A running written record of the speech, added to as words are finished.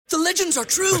The legends are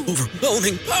true.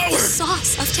 Overwhelming power!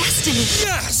 Sauce of destiny.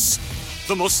 Yes!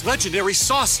 The most legendary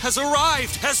sauce has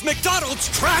arrived as McDonald's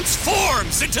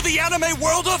transforms into the anime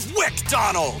world of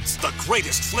WickDonald's. The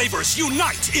greatest flavors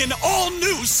unite in all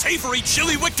new savory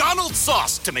chili McDonald's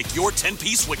sauce to make your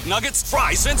 10-piece Wick Nuggets,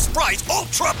 fries, and Sprite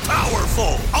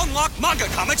ultra-powerful. Unlock manga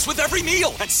comics with every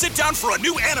meal and sit down for a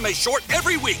new anime short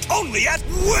every week only at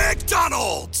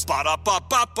WickDonald's.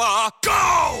 Ba-da-ba-ba-ba,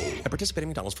 go! At participating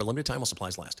McDonald's for a limited time while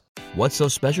supplies last. What's so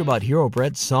special about Hero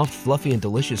Bread's soft, fluffy, and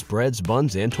delicious breads,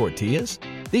 buns, and tortillas?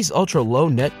 These ultra-low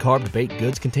net-carb baked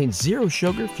goods contain zero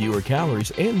sugar, fewer calories,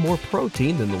 and more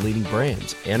protein than the leading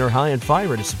brands, and are high in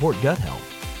fiber to support gut health.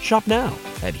 Shop now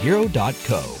at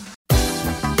Hero.co.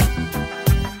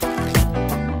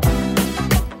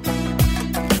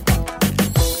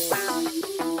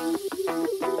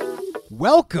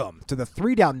 Welcome to the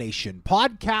 3 Down Nation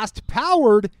podcast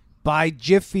powered by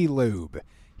Jiffy Lube.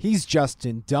 He's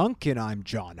Justin Dunk and I'm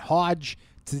John Hodge.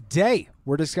 Today,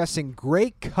 we're discussing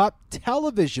Grey Cup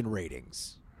television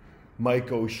ratings.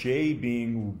 Mike O'Shea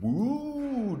being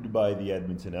wooed by the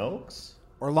Edmonton Elks.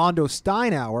 Orlando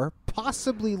Steinauer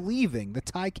possibly leaving the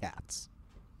Ticats.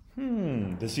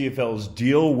 The CFL's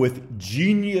deal with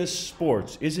Genius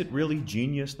Sports. Is it really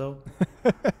genius, though?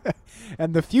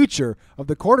 And the future of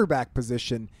the quarterback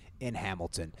position in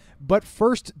Hamilton. But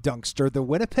first, Dunkster, the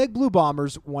Winnipeg Blue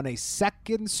Bombers won a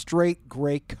second straight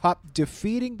Grey Cup,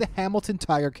 defeating the Hamilton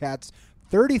Tiger Cats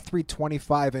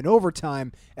 33-25 in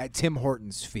overtime at Tim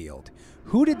Hortons Field.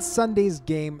 Who did Sunday's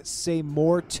game say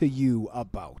more to you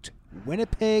about,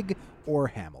 Winnipeg or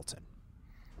Hamilton?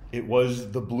 It was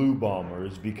the Blue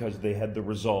Bombers because they had the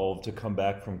resolve to come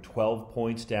back from 12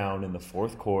 points down in the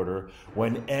fourth quarter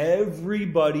when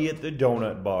everybody at the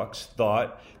Donut Box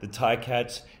thought the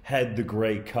Ticats had the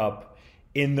Grey Cup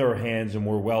in their hands and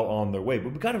were well on their way.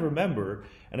 But we got to remember,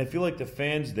 and I feel like the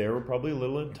fans there were probably a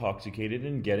little intoxicated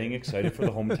and getting excited for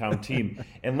the hometown team.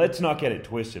 And let's not get it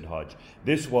twisted, Hodge.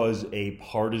 This was a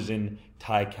partisan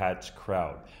Ticats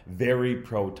crowd. Very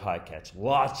pro Ticats.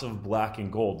 Lots of black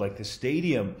and gold. Like the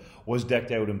stadium was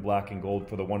decked out in black and gold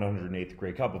for the 108th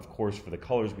Grey Cup, of course, for the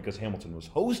colors because Hamilton was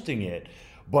hosting it.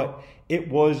 But it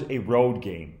was a road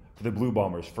game for the Blue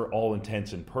Bombers for all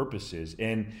intents and purposes.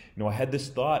 And, I had this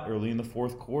thought early in the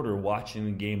fourth quarter watching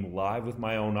the game live with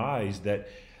my own eyes that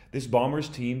this Bombers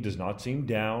team does not seem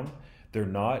down. They're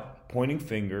not pointing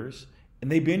fingers.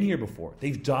 And they've been here before.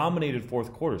 They've dominated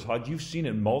fourth quarters. Hodge, you've seen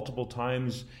it multiple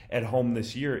times at home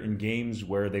this year in games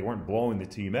where they weren't blowing the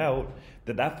team out,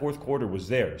 that fourth quarter was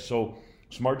there. So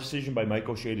smart decision by Mike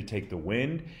O'Shea to take the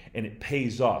win, and it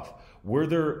pays off. Were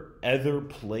there other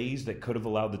plays that could have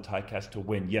allowed the Ticats to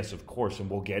win? Yes, of course, and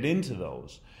we'll get into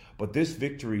those. But this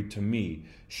victory, to me,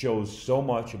 shows so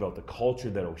much about the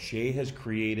culture that O'Shea has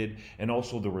created and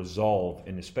also the resolve,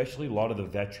 and especially a lot of the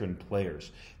veteran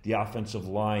players. The offensive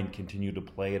line continued to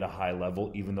play at a high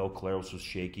level, even though Claros was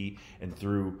shaky and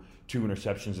threw 2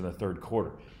 interceptions in the third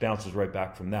quarter. Bounces right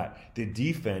back from that. The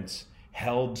defense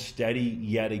held steady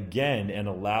yet again and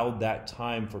allowed that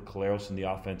time for Claros and the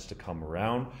offense to come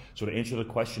around. So to answer the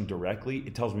question directly,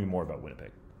 it tells me more about Winnipeg.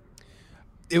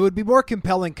 It would be more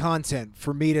compelling content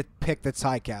for me to pick the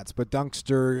Ticats, but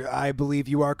Dunkster, I believe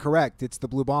you are correct. It's the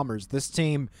Blue Bombers. This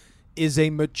team is a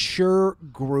mature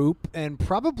group and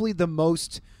probably the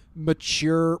most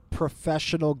mature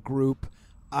professional group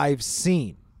I've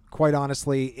seen, quite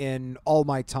honestly, in all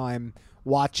my time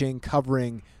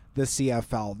covering the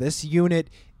CFL. This unit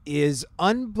is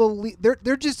unbelievable.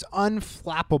 They're just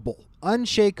unflappable,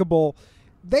 unshakable.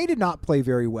 They did not play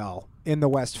very well in the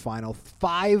West Final.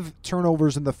 5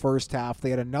 turnovers in the first half. They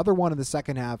had another one in the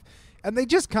second half, and they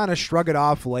just kind of shrug it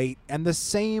off late. And the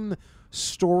same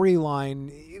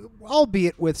storyline,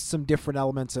 albeit with some different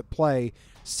elements at play,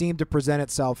 seemed to present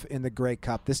itself in the Grey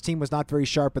Cup. This team was not very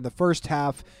sharp in the first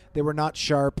half. They were not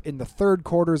sharp in the third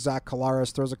quarter. Zach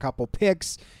Collaros throws a couple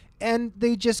picks, and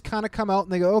they just kind of come out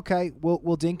and they go, okay,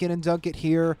 we'll dink it and dunk it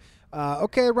here.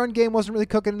 Okay, run game wasn't really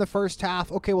cooking in the first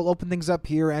half. Okay, we'll open things up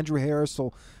here. Andrew Harris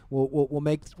will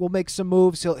make some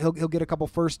moves. He'll get a couple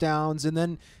first downs, and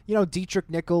then Dietrich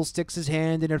Nichols sticks his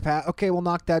hand in a pass. Okay, we'll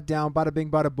knock that down. Bada bing,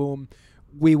 bada boom.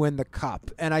 We win the cup,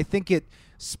 and I think it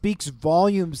speaks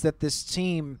volumes that this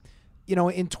team,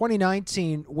 in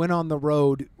 2019 went on the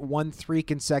road, won 3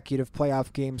 consecutive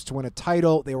playoff games to win a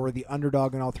title. They were the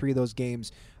underdog in all 3 of those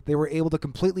games. They were able to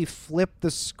completely flip the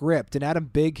script, and Adam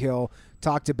Bighill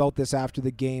talked about this after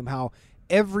the game, how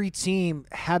every team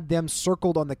had them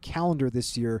circled on the calendar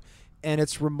this year, and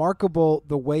it's remarkable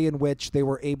the way in which they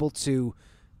were able to,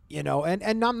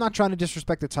 and I'm not trying to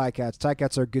disrespect the Ticats.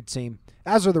 Ticats are a good team,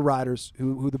 as are the Riders,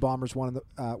 who the Bombers won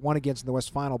against in the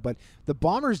West Final. But the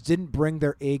Bombers didn't bring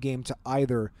their A game to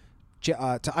either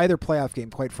playoff game.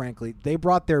 Quite frankly, they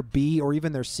brought their B or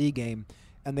even their C game,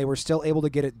 and they were still able to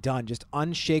get it done, just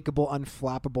unshakable,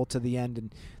 unflappable to the end,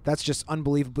 and that's just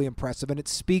unbelievably impressive. And it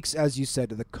speaks, as you said,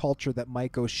 to the culture that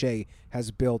Mike O'Shea has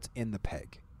built in the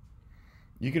Peg.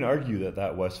 You can argue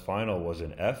that West Final was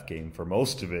an F game for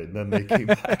most of it, and then they came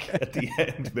back at the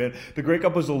end, man. The Grey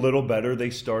Cup was a little better. They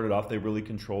started off, they really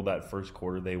controlled that first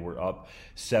quarter. They were up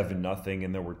 7-0,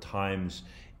 and there were times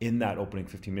in that opening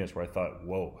 15 minutes where I thought,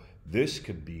 whoa, this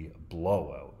could be a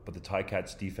blowout. But the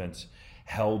Ticats defense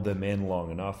held them in long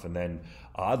enough, and then,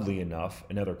 oddly enough,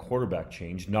 another quarterback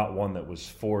change, not one that was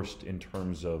forced in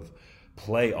terms of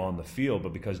play on the field,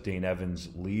 but because Dane Evans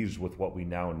leaves with what we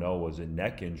now know was a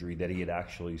neck injury that he had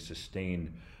actually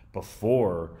sustained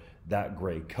before that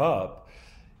Grey Cup,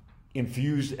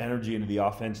 infused energy into the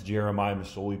offense. Jeremiah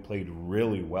Masoli played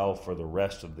really well for the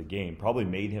rest of the game, probably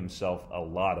made himself a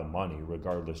lot of money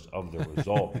regardless of the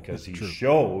result because he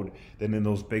showed that in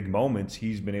those big moments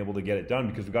he's been able to get it done,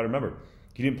 because we've got to remember,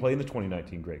 he didn't play in the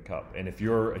 2019 Grey Cup. And if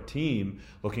you're a team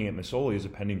looking at Masoli as a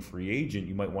pending free agent,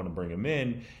 you might want to bring him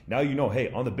in. Now you know, hey,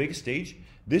 on the big stage,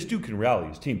 this dude can rally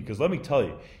his team. Because let me tell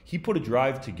you, he put a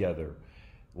drive together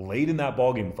late in that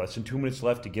ballgame with less than 2 minutes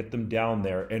left to get them down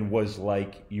there, and was,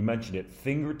 like you mentioned it,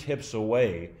 fingertips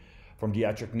away from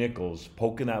Deatrick Nichols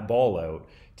poking that ball out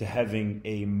to having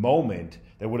a moment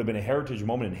that would have been a heritage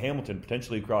moment in Hamilton,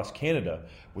 potentially across Canada,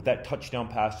 with that touchdown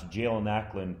pass to Jalen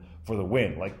Acklin for the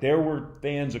win. Like, there were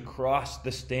fans across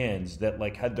the stands that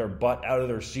like had their butt out of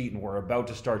their seat and were about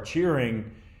to start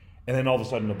cheering, and then all of a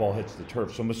sudden the ball hits the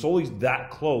turf. So Masoli's that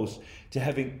close to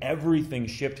having everything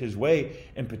shift his way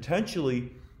and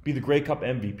potentially be the Grey Cup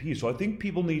MVP. So I think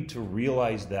people need to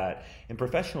realize that in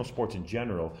professional sports in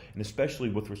general, and especially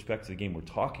with respect to the game we're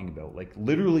talking about, like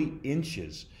literally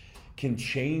inches can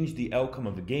change the outcome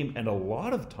of the game. And a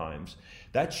lot of times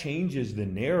that changes the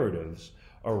narratives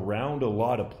around a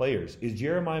lot of players. Is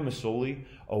Jeremiah Masoli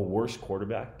a worse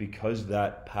quarterback because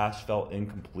that pass felt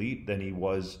incomplete than he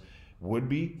would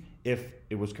be if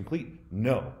it was complete?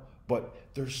 No. But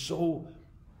there's so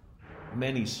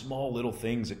many small little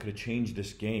things that could have changed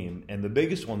this game. And the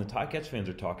biggest one the Ticats fans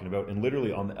are talking about, and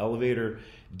literally on the elevator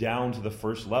down to the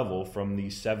first level from the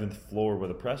 7th floor where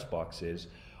the press box is,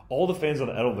 all the fans on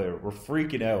the elevator were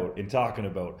freaking out and talking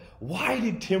about, why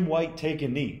did Tim White take a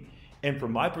knee? And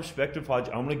from my perspective, Hodge,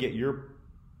 I'm going to get your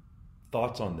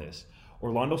thoughts on this.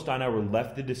 Orlando Steinauer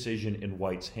left the decision in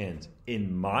White's hands.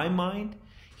 In my mind,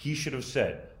 he should have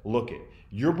said, look it,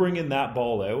 you're bringing that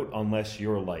ball out unless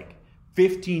you're like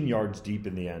 15 yards deep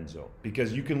in the end zone,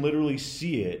 because you can literally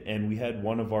see it. And we had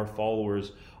one of our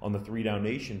followers on the 3 Down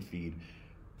Nation feed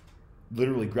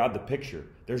literally grab the picture.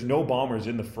 There's no Bombers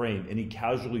in the frame, and he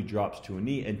casually drops to a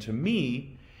knee. And to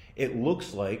me, it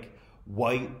looks like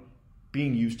White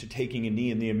being used to taking a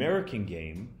knee in the American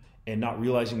game and not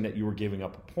realizing that you were giving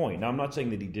up a point. Now, I'm not saying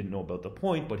that he didn't know about the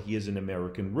point, but he is an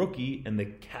American rookie, and the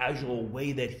casual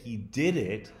way that he did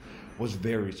it was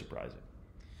very surprising.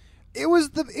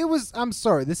 I'm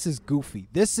sorry, this is goofy.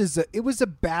 It was a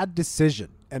bad decision.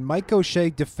 And Mike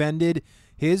O'Shea defended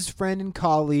his friend and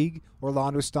colleague,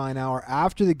 Orlando Steinauer,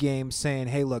 after the game, saying,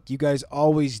 hey, look, you guys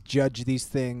always judge these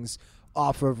things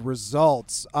off of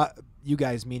results. You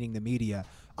guys meaning the media.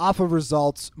 Off of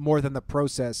results more than the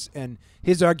process. And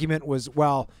his argument was,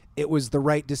 well, it was the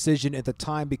right decision at the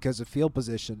time because of field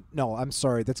position. No, I'm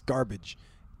sorry, that's garbage.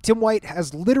 Tim White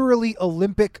has literally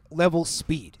Olympic-level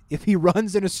speed. If he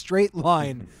runs in a straight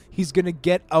line, he's going to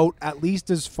get out at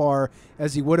least as far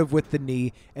as he would have with the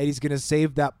knee, and he's going to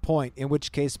save that point, in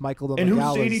which case Michael Domagala. And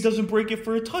who's saying he doesn't break it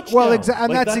for a touchdown? Well, and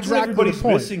that's exactly what everybody's the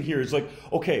point. missing here. Is like,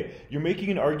 okay, you're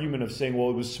making an argument of saying, well,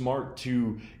 it was smart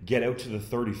to get out to the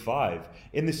 35.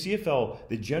 In the CFL,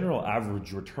 the general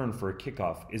average return for a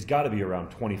kickoff has got to be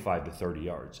around 25 to 30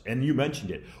 yards. And you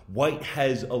mentioned it. White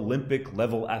has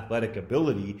Olympic-level athletic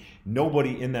ability.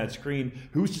 Nobody in that screen.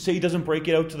 Who's to say he doesn't break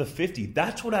it out to the 50?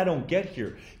 That's what I don't get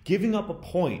here. Giving up a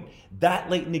point that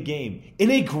late in the game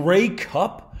in a Grey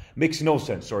Cup makes no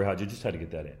sense. Sorry, Hodge, I just had to get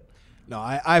that in. No,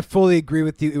 I fully agree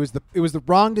with you. It was the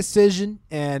wrong decision,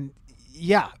 and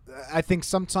yeah, I think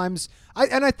sometimes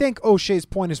I think O'Shea's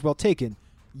point is well taken.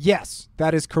 Yes,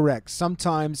 that is correct.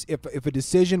 Sometimes if a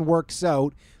decision works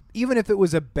out, even if it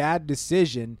was a bad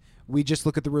decision, we just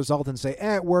look at the result and say,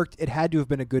 it worked. It had to have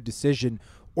been a good decision,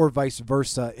 or vice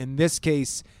versa. In this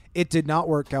case, it did not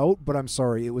work out, but I'm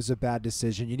sorry, it was a bad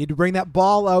decision. You need to bring that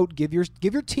ball out, give your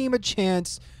team a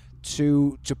chance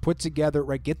to put together,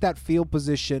 right, get that field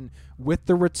position with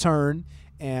the return,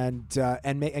 and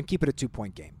keep it a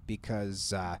 2-point game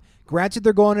because granted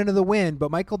they're going into the win, but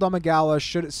Michael Domagala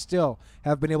should still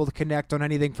have been able to connect on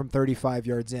anything from 35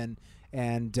 yards in,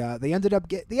 and they ended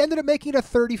up making it a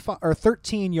 35 or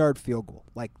 13-yard field goal.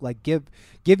 Like give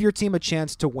your team a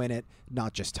chance to win it,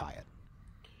 not just tie it.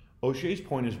 O'Shea's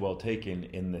point is well taken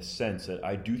in the sense that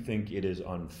I do think it is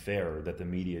unfair that the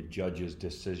media judges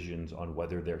decisions on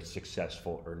whether they're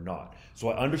successful or not. So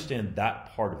I understand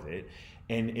that part of it.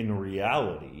 And in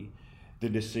reality, the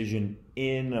decision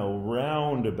in a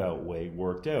roundabout way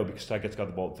worked out because Ticats got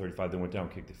the ball at 35, then went down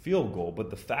and kicked the field goal. But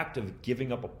the fact of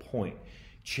giving up a point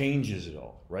changes it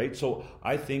all, right? So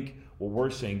I think what we're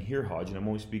saying here, Hodge, and I'm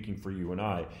only speaking for you and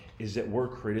I, is that we're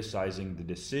criticizing the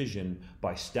decision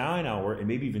by Steinauer and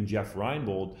maybe even Jeff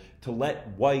Reinbold to let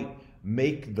White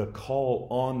make the call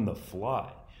on the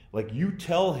fly. Like, you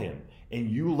tell him and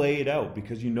you lay it out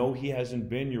because you know he hasn't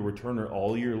been your returner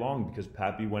all year long because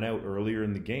Pappy went out earlier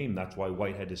in the game. That's why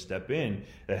White had to step in.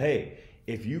 That, hey,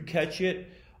 if you catch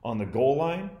it on the goal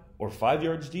line or 5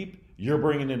 yards deep, you're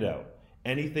bringing it out.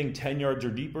 Anything 10 yards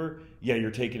or deeper, yeah, you're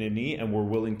taking a knee, and we're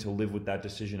willing to live with that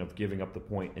decision of giving up the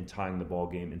point and tying the ball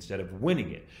game instead of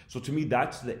winning it. So to me,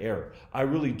 that's the error. I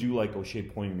really do like O'Shea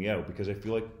pointing me out because I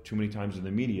feel like too many times in the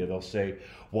media they'll say,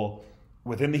 well,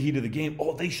 within the heat of the game,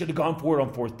 oh, they should have gone for it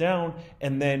on third down,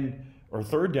 and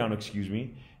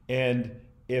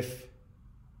if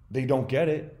they don't get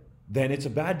it, then it's a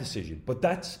bad decision. But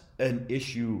that's an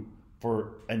issue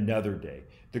for another day.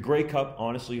 The Grey Cup,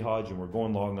 honestly, Hodge, and we're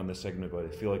going long on this segment, but I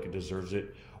feel like it deserves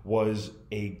it, was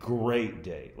a great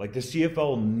day. Like, the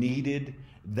CFL needed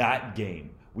that game.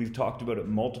 We've talked about it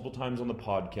multiple times on the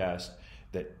podcast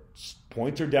that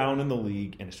points are down in the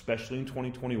league, and especially in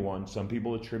 2021. Some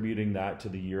people attributing that to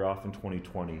the year off in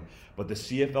 2020. But the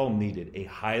CFL needed a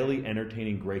highly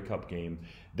entertaining Grey Cup game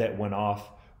that went off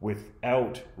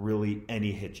without really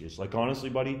any hitches. Like,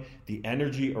 honestly, buddy, the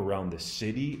energy around the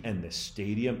city and the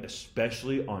stadium,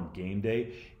 especially on game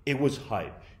day, it was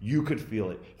hype. You could feel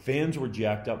it. Fans were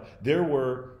jacked up. There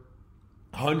were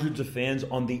hundreds of fans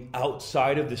on the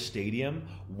outside of the stadium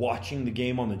watching the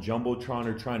game on the Jumbotron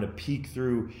or trying to peek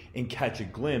through and catch a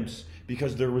glimpse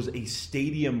because there was a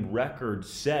stadium record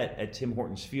set at Tim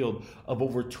Hortons Field of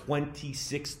over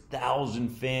 26,000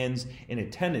 fans in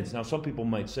attendance. Now, some people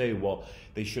might say, well,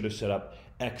 they should have set up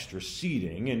extra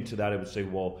seating, and to that I would say,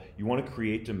 well, you want to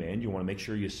create demand, you want to make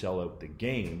sure you sell out the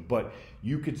game, but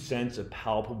you could sense a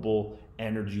palpable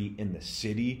energy in the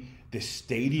city. The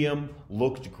stadium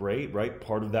looked great, right?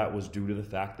 Part of that was due to the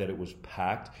fact that it was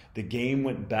packed. The game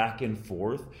went back and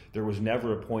forth. There was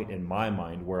never a point in my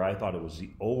mind where I thought it was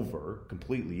over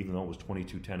completely, even though it was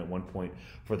 22-10 at one point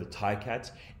for the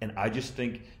Ticats. And I just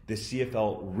think the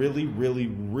CFL really, really,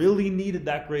 really needed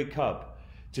that Grey Cup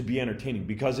to be entertaining,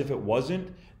 because if it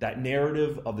wasn't, that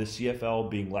narrative of the CFL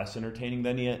being less entertaining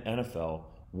than the NFL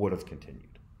would have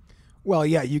continued. Well,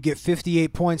 yeah, you get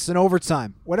 58 points in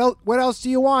overtime. What else do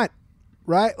you want?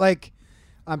 Right? Like,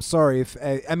 I'm sorry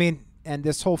and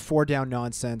this whole 4-down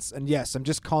nonsense, and yes, I'm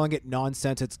just calling it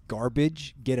nonsense. It's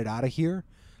garbage. Get it out of here.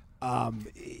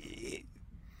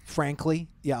 Frankly,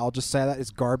 yeah, I'll just say that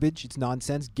it's garbage. It's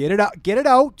nonsense. Get it out. Get it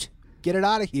out. Get it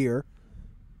out of here.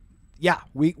 Yeah,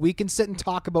 we can sit and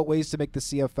talk about ways to make the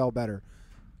CFL better.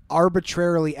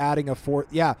 Arbitrarily adding a fourth.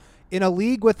 Yeah, in a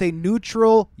league with a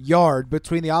neutral yard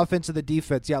between the offense and the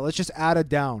defense, yeah, let's just add a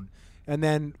down. And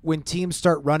then when teams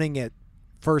start running it,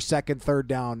 first, second, third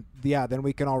down, yeah, then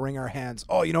we can all wring our hands.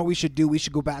 Oh, you know what we should do? We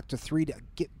should go back to 3 down.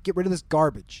 Get rid of this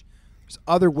garbage. There's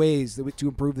other ways to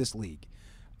improve this league.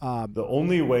 The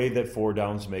only way that 4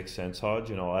 downs makes sense, Hodge,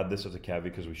 and I'll add this as a caveat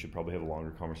because we should probably have a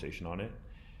longer conversation on it,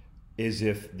 is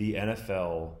if the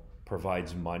NFL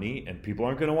provides money, and people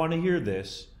aren't going to want to hear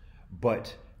this,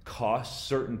 but cost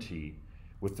certainty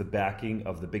with the backing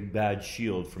of the big bad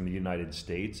shield from the United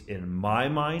States, in my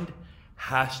mind,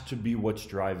 has to be what's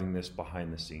driving this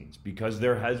behind the scenes, because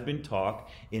there has been talk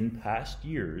in past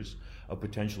years of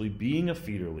potentially being a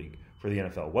feeder league for the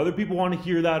NFL. Whether people want to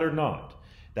hear that or not,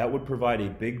 that would provide a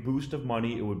big boost of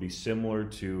money. It would be similar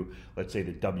to, let's say,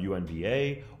 the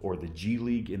WNBA or the G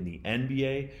League in the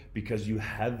NBA, because you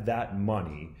have that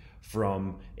money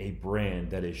from a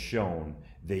brand that is shown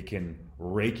they can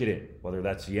rake it in, whether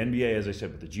that's the NBA, as I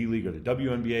said, with the G League or the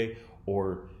WNBA,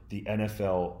 or the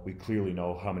NFL. We clearly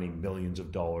know how many millions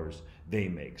of dollars they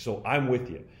make. So I'm with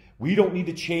you. We don't need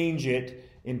to change it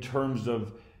in terms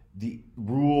of the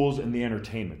rules and the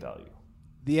entertainment value.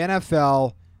 The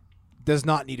NFL does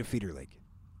not need a feeder league.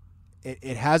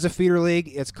 It has a feeder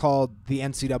league. It's called the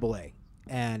NCAA,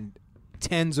 and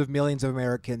tens of millions of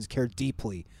Americans care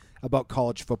deeply about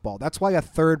college football. That's why a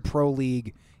third pro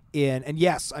league in, and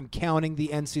yes, I'm counting the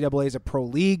NCAA as a pro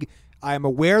league. I am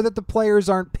aware that the players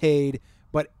aren't paid,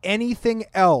 but anything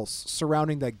else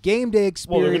surrounding the game day experience,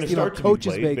 well, they're going to start to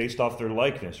coaches be paid based off their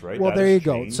likeness, right? Well, that there you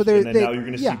go. Changed. So and then now you're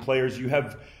going to yeah. see players. You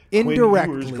have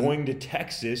Indirectly Quinn Ewers going to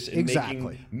Texas and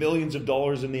making millions of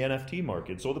dollars in the NFT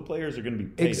market. So the players are going to be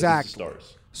paid as the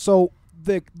stars. So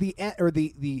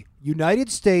the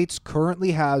United States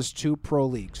currently has 2 pro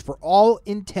leagues. For all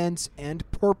intents and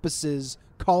purposes,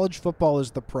 college football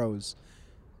is the pros.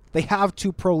 They have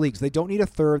 2 pro leagues. They don't need a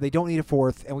third. They don't need a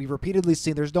fourth. And we've repeatedly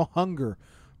seen there's no hunger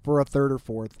for a third or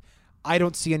fourth. I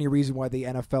don't see any reason why the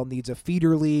NFL needs a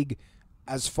feeder league.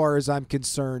 As far as I'm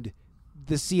concerned,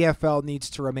 the CFL needs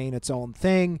to remain its own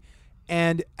thing.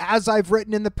 And as I've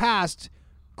written in the past,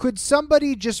 could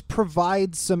somebody just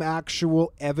provide some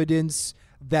actual evidence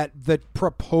that the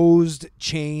proposed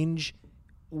change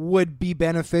would be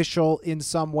beneficial in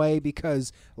some way?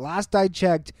 Because last I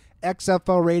checked,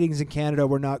 XFL ratings in Canada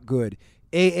were not good.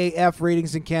 AAF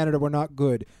ratings in Canada were not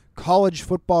good. College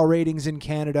football ratings in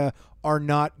Canada are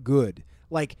not good.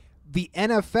 Like, the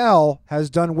NFL has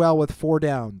done well with 4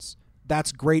 downs.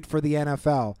 That's great for the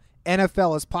NFL.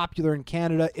 NFL is popular in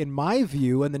Canada, in my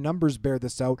view, and the numbers bear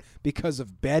this out, because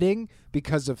of betting,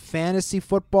 because of fantasy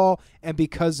football, and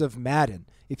because of Madden.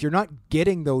 If you're not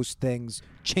getting those things,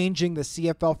 changing the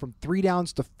CFL from 3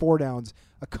 downs to 4 downs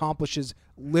accomplishes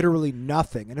literally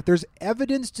nothing. And if there's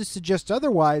evidence to suggest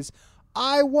otherwise,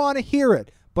 I want to hear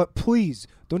it. But please,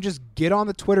 don't just get on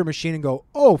the Twitter machine and go,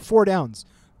 oh, 4 downs.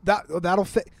 That'll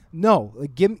fit. No,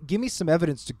 like, give me some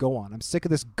evidence to go on. I'm sick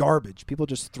of this garbage. People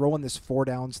just throwing this 4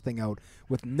 downs thing out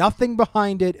with nothing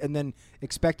behind it and then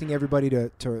expecting everybody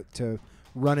to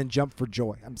run and jump for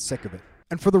joy. I'm sick of it.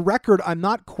 And for the record, I'm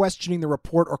not questioning the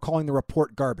report or calling the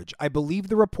report garbage. I believe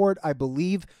the report. I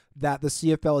believe that the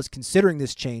CFL is considering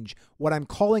this change. What I'm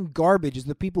calling garbage is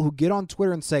the people who get on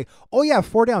Twitter and say, oh yeah,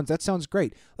 4 downs, that sounds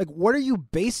great. Like, what are you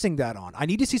basing that on? I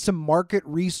need to see some market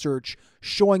research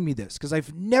showing me this, because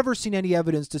I've never seen any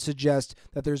evidence to suggest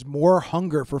that there's more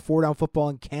hunger for 4-down football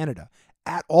in Canada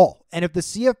at all. And if the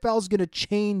CFL is going to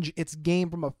change its game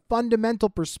from a fundamental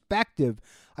perspective,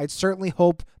 I'd certainly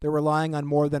hope they're relying on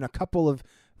more than a couple of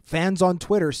fans on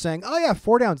Twitter saying, oh yeah,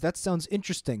 4 downs, that sounds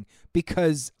interesting,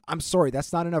 because I'm sorry,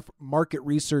 that's not enough market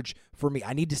research for me.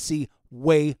 I need to see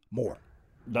way more.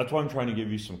 That's why I'm trying to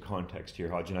give you some context here,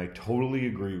 Hodge, and I totally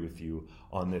agree with you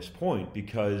on this point,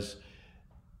 because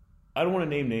I don't want to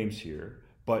name names here,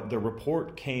 but the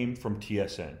report came from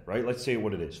TSN, right? Let's say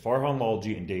what it is, Farhan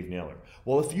Lalji and Dave Naylor.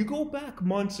 Well, if you go back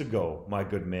months ago, my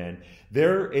good man,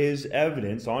 there is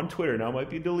evidence on Twitter, now it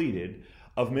might be deleted,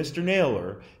 of Mr.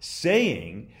 Naylor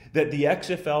saying that the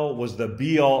XFL was the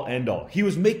be-all, end-all. He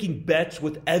was making bets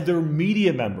with other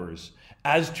media members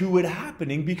as to it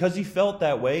happening because he felt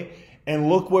that way. And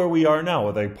look where we are now.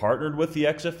 Are they partnered with the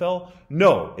XFL?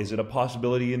 No. Is it a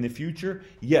possibility in the future?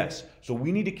 Yes. So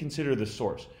we need to consider the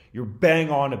source. You're bang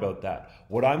on about that.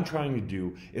 What I'm trying to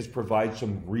do is provide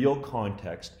some real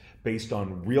context based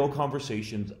on real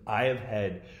conversations I have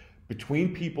had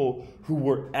between people who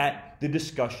were at the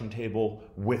discussion table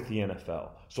with the NFL.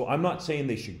 So I'm not saying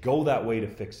they should go that way to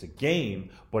fix the game,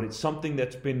 but it's something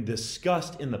that's been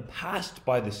discussed in the past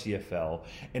by the CFL.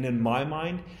 And in my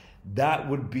mind, that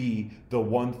would be the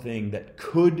one thing that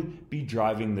could be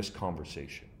driving this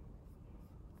conversation.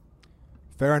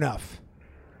 Fair enough.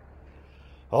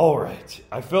 All right.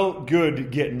 I felt good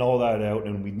getting all that out,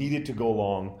 and we needed to go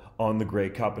long on the Grey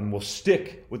Cup, and we'll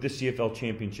stick with the CFL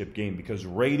championship game because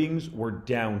ratings were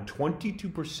down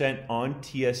 22% on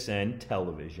TSN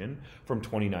television from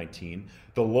 2019,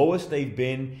 the lowest they've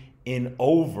been in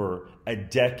over a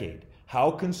decade.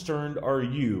 How concerned are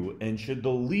you, and should the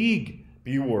league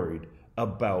be worried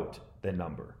about the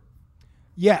number?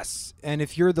 Yes, and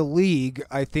if you're the league,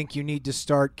 I think you need to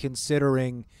start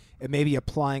considering and maybe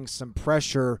applying some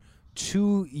pressure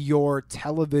to your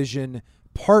television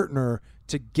partner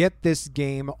to get this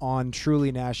game on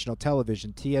truly national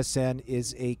television. TSN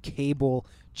is a cable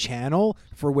channel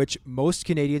for which most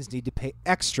Canadians need to pay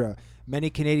extra. Many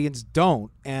Canadians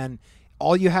don't, and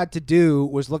all you had to do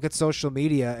was look at social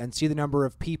media and see the number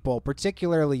of people,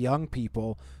 particularly young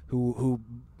people, who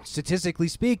statistically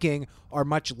speaking, are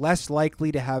much less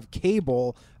likely to have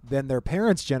cable than their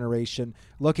parents' generation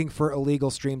looking for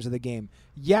illegal streams of the game.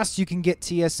 Yes, you can get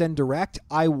TSN Direct.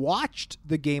 I watched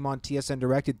the game on TSN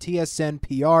Direct. TSN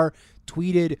PR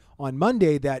tweeted on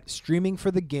Monday that streaming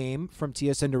for the game from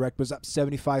TSN Direct was up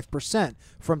 75%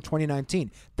 from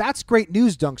 2019. That's great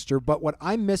news, Dunkster, but what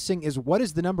I'm missing is what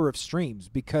is the number of streams?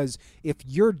 Because if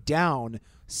you're down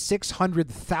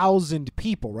 600,000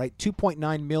 people, right?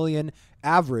 2.9 million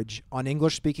average on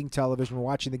English-speaking television were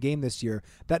watching the game this year.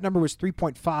 That number was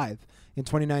 3.5 in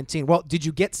 2019. Well, did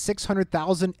you get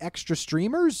 600,000 extra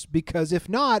streamers? Because if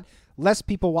not, less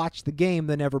people watch the game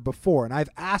than ever before. And I've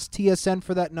asked TSN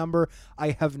for that number.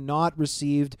 I have not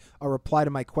received a reply to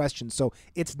my question. So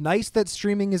it's nice that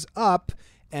streaming is up,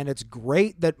 and it's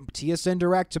great that TSN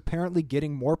Direct's apparently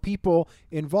getting more people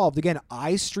involved. Again,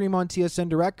 I stream on TSN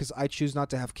Direct because I choose not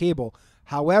to have cable.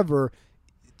 However,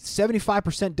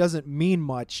 75% doesn't mean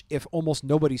much if almost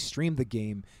nobody streamed the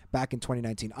game back in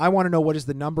 2019. I want to know what is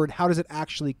the number and how does it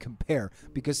actually compare?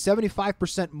 Because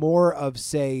 75% more of,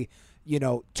 say,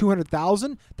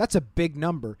 200,000, that's a big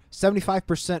number.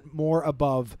 75% more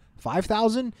above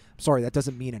 5,000, sorry, that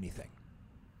doesn't mean anything.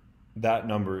 That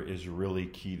number is really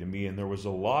key to me. And there was a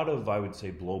lot of, I would say,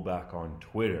 blowback on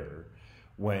Twitter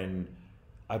when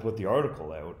I put the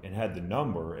article out and had the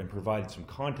number and provided some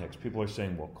context. People are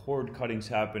saying, well, cord cutting's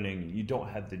happening. You don't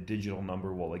have the digital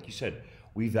number. Well, like you said,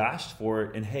 we've asked for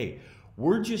it. And hey,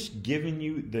 we're just giving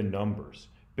you the numbers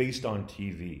based on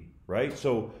TV, right?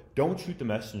 So don't shoot the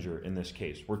messenger in this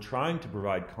case. We're trying to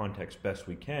provide context best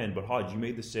we can. But Hodge, you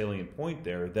made the salient point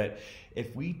there that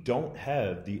if we don't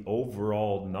have the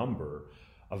overall number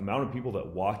of amount of people that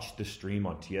watched the stream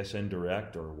on TSN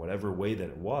Direct or whatever way that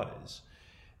it was,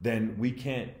 then we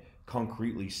can't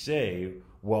concretely say,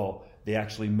 well, they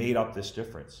actually made up this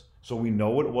difference. So we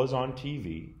know what it was on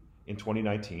TV in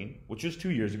 2019, which is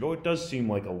 2 years ago. It does seem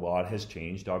like a lot has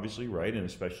changed, obviously, right? And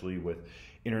especially with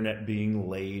internet being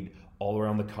laid all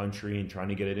around the country and trying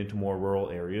to get it into more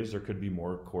rural areas, there could be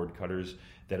more cord cutters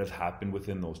that have happened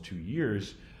within those 2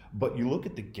 years. But you look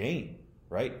at the game,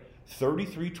 right?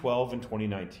 33-12 in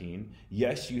 2019.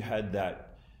 Yes, you had that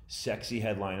sexy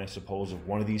headline, I suppose, of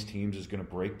one of these teams is going to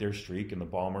break their streak, and the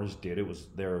Bombers did. It was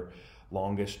their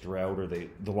longest drought, or the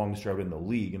longest drought in the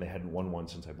league, and they hadn't won one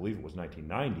since I believe it was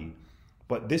 1990.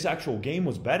 But this actual game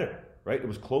was better, right? It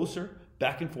was closer,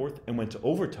 back and forth, and went to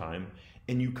overtime,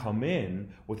 and you come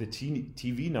in with a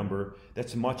TV number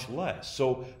that's much less.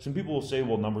 So some people will say,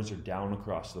 well, numbers are down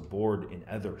across the board in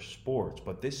other sports,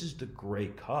 but this is the Grey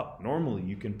Cup. Normally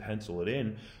you can pencil it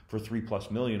in for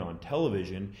 $3+ million on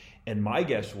television, and my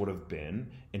guess would have been,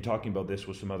 in talking about this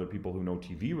with some other people who know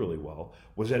TV really well,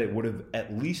 was that it would have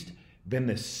at least been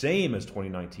the same as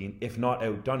 2019, if not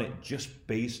outdone it, just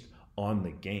based on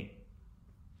the game.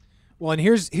 Well, and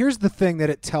here's the thing that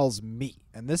it tells me,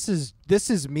 and this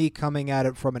is me coming at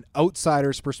it from an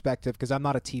outsider's perspective because I'm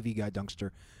not a TV guy, Dunkster.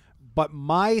 But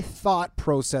my thought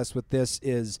process with this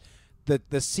is that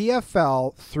the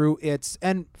CFL, through its,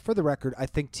 and for the record, I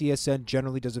think TSN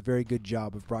generally does a very good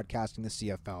job of broadcasting the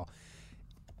CFL.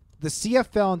 The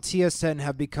CFL and TSN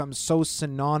have become so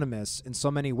synonymous in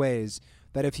so many ways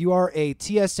that if you are a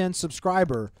TSN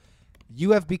subscriber,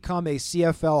 you have become a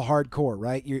CFL hardcore,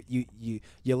 right?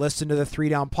 You listen to the 3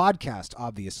 Down podcast,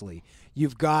 obviously.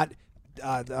 You've got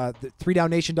the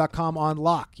 3downnation.com on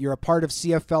lock. You're a part of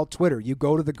CFL Twitter. You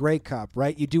go to the Grey Cup,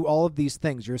 right? You do all of these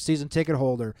things. You're a season ticket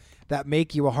holder that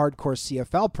make you a hardcore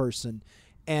CFL person.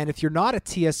 And if you're not a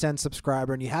TSN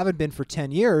subscriber and you haven't been for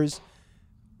 10 years,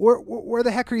 where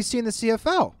the heck are you seeing the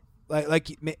CFL?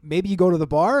 Like maybe you go to the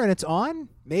bar and it's on,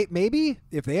 maybe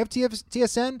if they have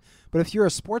TSN, but if you're a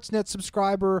Sportsnet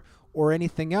subscriber or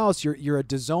anything else, you're a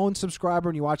DAZN subscriber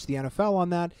and you watch the NFL on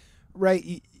that,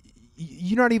 right?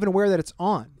 You're not even aware that it's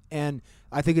on. And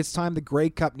I think it's time the Grey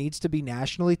Cup needs to be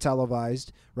nationally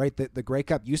televised, right? The Grey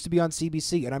Cup used to be on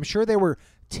CBC, and I'm sure there were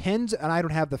tens, and I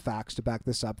don't have the facts to back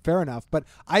this up, fair enough, but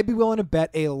I'd be willing to bet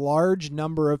a large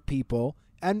number of people,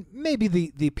 and maybe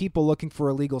the people looking for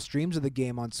illegal streams of the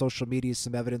game on social media is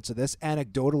some evidence of this,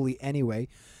 anecdotally anyway.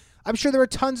 I'm sure there are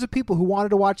tons of people who wanted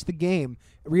to watch the game,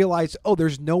 realized, oh,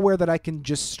 there's nowhere that I can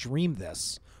just stream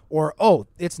this. Or, oh,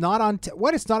 it's not on,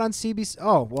 it's not on CBC.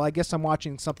 Oh, well, I guess I'm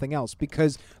watching something else.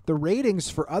 Because the ratings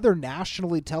for other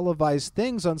nationally televised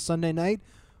things on Sunday night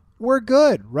were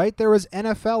good, right? There was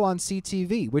NFL on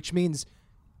CTV, which means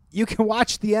you can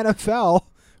watch the NFL,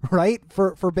 right,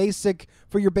 for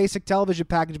your basic television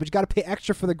package, but you got to pay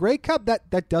extra for the Grey Cup.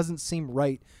 That doesn't seem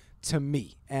right to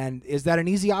me. And is that an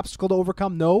easy obstacle to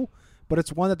overcome? No, but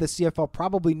it's one that the CFL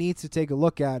probably needs to take a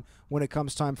look at when it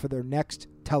comes time for their next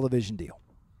television deal.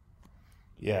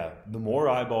 Yeah, the more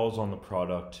eyeballs on the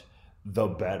product, the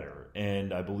better.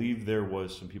 And I believe there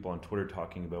was some people on Twitter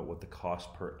talking about what the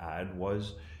cost per ad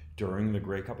was during the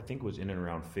Grey Cup. I think it was in and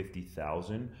around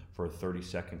 $50,000 for a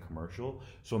 30-second commercial.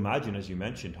 So imagine, as you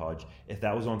mentioned, Hodge, if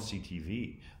that was on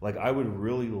CTV. Like, I would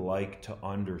really like to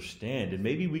understand, and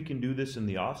maybe we can do this in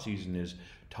the off season, is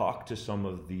talk to some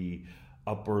of the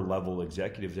upper level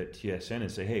executives at TSN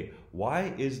and say, hey,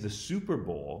 why is the Super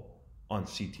Bowl on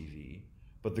CTV,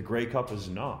 but the Grey Cup is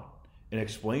not? And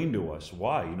explain to us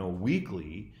why.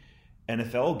 Weekly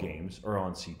NFL games are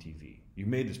on CTV. You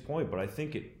made this point, but I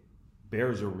think it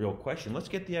bears a real question. Let's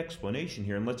get the explanation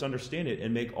here and let's understand it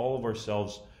and make all of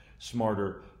ourselves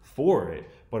smarter for it.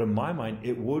 But in my mind,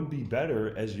 it would be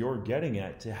better, as you're getting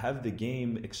at, to have the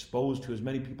game exposed to as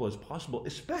many people as possible,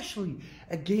 especially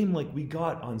a game like we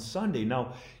got on Sunday.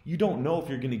 Now, you don't know if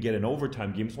you're going to get an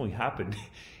overtime game. It's only happened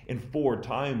in 4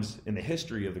 times in the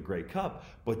history of the Grey Cup.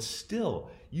 But still,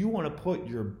 you want to put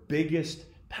your biggest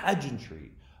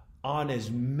pageantry on as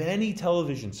many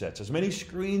television sets, as many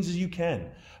screens as you can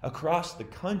across the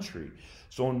country.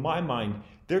 So in my mind,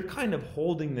 they're kind of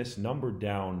holding this number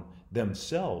down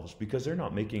themselves because they're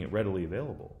not making it readily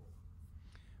available.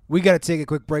 We got to take a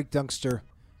quick break, Dunkster.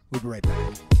 We'll be right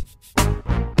back.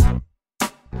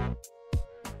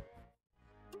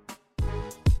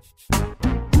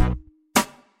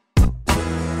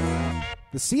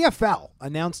 The CFL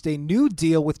announced a new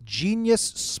deal with Genius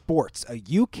Sports, a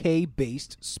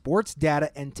UK-based sports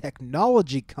data and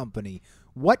technology company.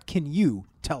 What can you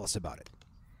tell us about it?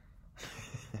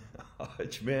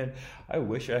 Man, I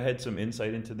wish I had some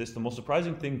insight into this. The most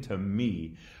surprising thing to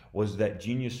me was that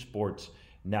Genius Sports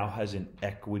now has an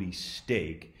equity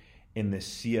stake in the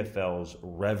CFL's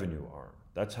revenue arm.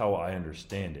 That's how I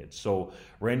understand it. So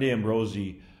Randy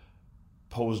Ambrosie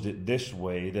posed it this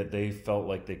way, that they felt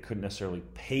like they couldn't necessarily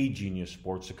pay Genius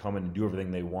Sports to come in and do everything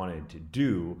they wanted to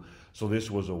do. So this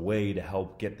was a way to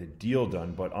help get the deal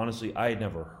done. But honestly, I had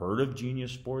never heard of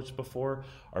Genius Sports before.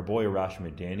 Our boy Arash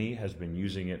Madani has been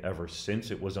using it ever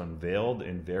since it was unveiled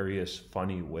in various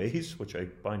funny ways, which I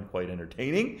find quite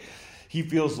entertaining. He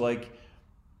feels like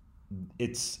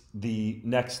it's the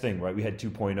next thing, right? We had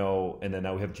 2.0, and then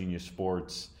now we have Genius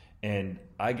Sports. And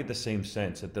I get the same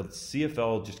sense that the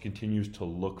CFL just continues to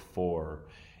look for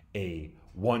a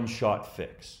one-shot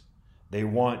fix. They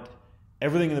want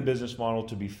everything in the business model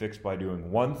to be fixed by doing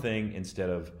one thing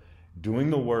instead of doing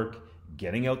the work,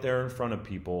 getting out there in front of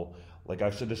people. Like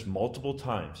I've said this multiple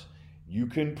times, you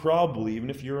can probably, even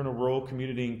if you're in a rural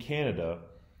community in Canada,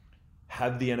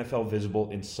 have the NFL visible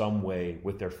in some way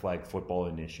with their flag football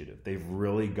initiative. They've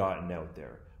really gotten out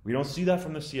there. We don't see that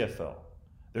from the CFL.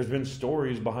 There's been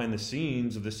stories behind the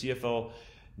scenes of the CFL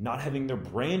not having their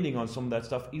branding on some of that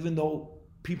stuff, even though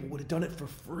people would have done it for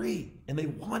free, and they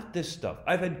want this stuff.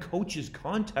 I've had coaches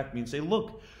contact me and say,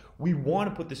 look, we want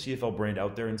to put the CFL brand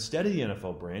out there instead of the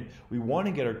NFL brand. We want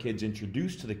to get our kids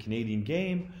introduced to the Canadian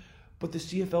game, but the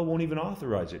CFL won't even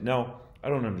authorize it. Now, I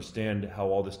don't understand how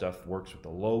all this stuff works with the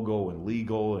logo and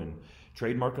legal and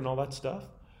trademark and all that stuff.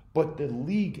 But the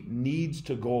league needs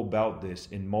to go about this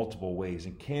in multiple ways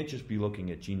and can't just be looking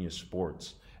at Genius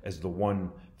Sports as the one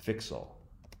fix-all.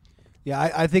 Yeah,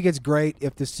 I think it's great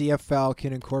if the CFL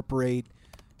can incorporate,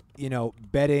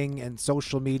 betting and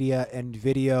social media and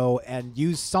video and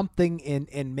use something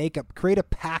in makeup, create a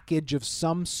package of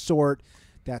some sort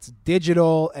that's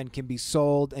digital and can be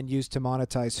sold and used to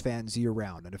monetize fans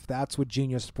year-round. And if that's what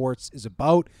Genius Sports is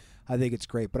about, I think it's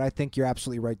great. But I think you're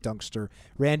absolutely right, Dunkster.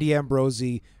 Randy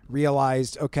Ambrosie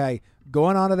realized, okay,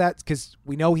 going on to that, because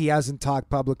we know he hasn't talked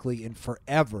publicly in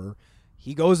forever.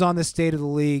 He goes on the State of the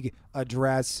League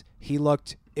address. He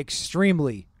looked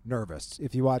extremely nervous.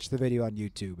 If you watch the video on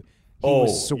YouTube, he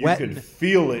was sweating. You could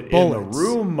feel it in the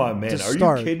room, my man. Are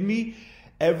you kidding me?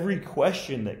 Every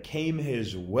question that came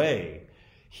his way,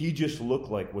 he just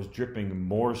looked like was dripping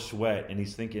more sweat, and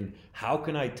he's thinking, how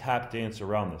can I tap dance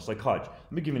around this? Like, Hodge,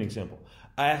 let me give you an example.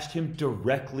 I asked him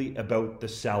directly about the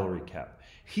salary cap.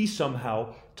 He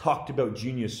somehow talked about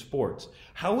Genius Sports.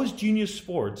 How is Genius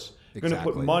Sports going to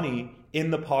put money in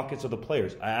the pockets of the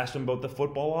players? I asked him about the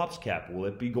football ops cap. Will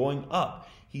it be going up?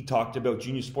 He talked about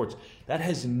Genius Sports. That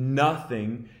has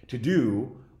nothing to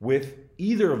do with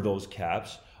either of those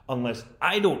caps, unless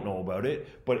I don't know about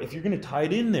it. But if you're going to tie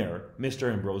it in there,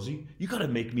 Mr. Ambrosie, you got to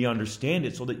make me understand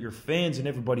it so that your fans and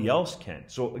everybody else can.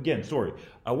 So again, sorry,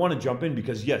 I want to jump in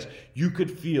because yes, you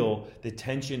could feel the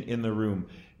tension in the room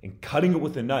and cutting it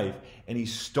with a knife. And he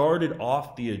started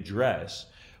off the address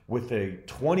with a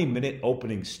 20-minute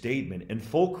opening statement, and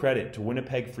full credit to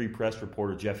Winnipeg Free Press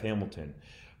reporter Jeff Hamilton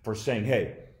for saying,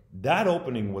 hey, that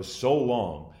opening was so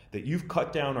long that you've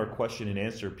cut down our question and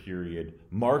answer period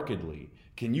markedly.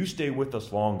 Can you stay with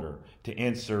us longer to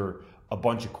answer a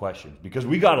bunch of questions? Because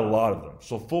we got a lot of them.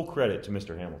 So full credit to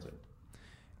Mr. Hamilton.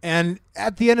 And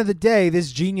at the end of the day,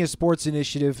 this Genius Sports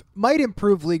initiative might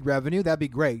improve league revenue. That'd be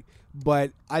great.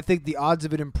 But I think the odds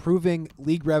of it improving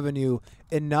league revenue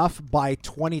enough by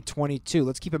 2022.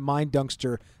 Let's keep in mind,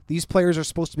 Dunkster, these players are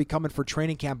supposed to be coming for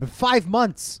training camp in 5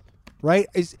 months, right?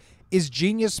 Is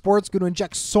Genius Sports going to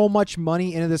inject so much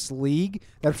money into this league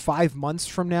that 5 months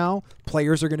from now,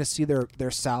 players are going to see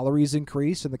their salaries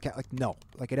increase? And no,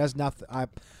 it has nothing.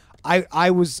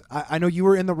 I know you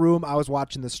were in the room. I was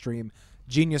watching the stream.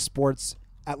 Genius Sports,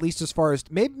 at least as far as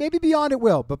maybe beyond it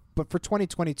will, but for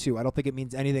 2022, I don't think it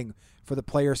means anything for the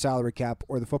player salary cap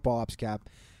or the football ops cap.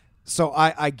 So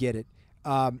I get it.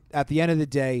 At the end of the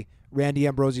day, Randy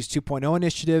Ambrosie's 2.0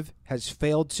 initiative has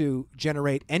failed to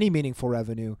generate any meaningful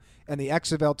revenue, and the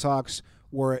XFL talks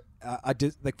were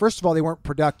first of all, they weren't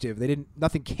productive.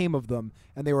 Nothing came of them,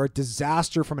 and they were a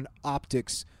disaster from an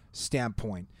optics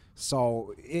standpoint.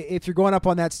 So if you're going up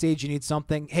on that stage, you need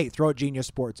something. Hey, throw out Genius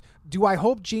Sports. Do I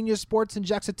hope Genius Sports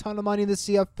injects a ton of money in the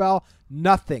CFL?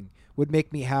 Nothing would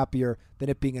make me happier than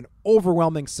it being an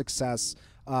overwhelming success.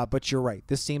 But you're right.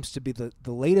 This seems to be the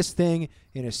latest thing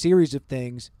in a series of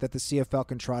things that the CFL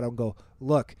can try to go,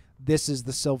 look, this is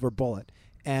the silver bullet.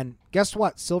 And guess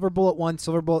what? Silver Bullet 1,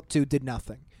 Silver Bullet 2 did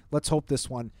nothing. Let's hope this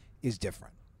one is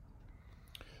different.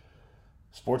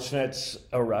 Sportsnet's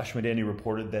Arash Madani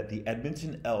reported that the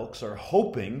Edmonton Elks are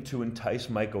hoping to entice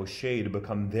Mike O'Shea to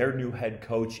become their new head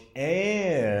coach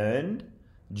and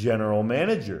general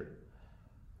manager.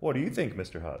 What do you think,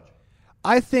 Mr. Hodge?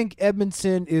 I think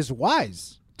Edmonton is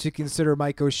wise to consider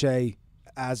Mike O'Shea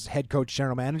as head coach,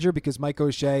 general manager, because Mike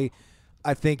O'Shea,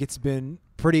 I think it's been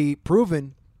pretty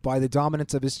proven by the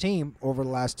dominance of his team over the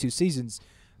last 2 seasons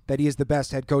that he is the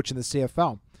best head coach in the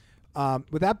CFL.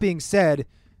 With that being said,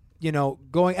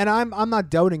 and I'm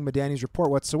not doubting Madani's report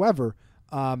whatsoever,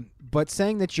 but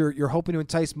saying that you're hoping to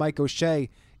entice Mike O'Shea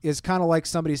is kind of like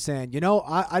somebody saying,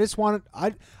 I just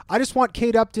want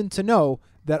Kate Upton to know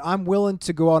that I'm willing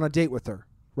to go on a date with her,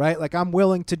 right? Like, I'm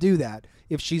willing to do that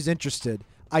if she's interested.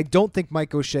 I don't think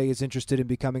Mike O'Shea is interested in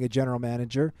becoming a general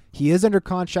manager. He is under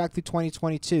contract through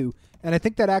 2022, and I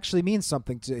think that actually means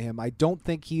something to him. I don't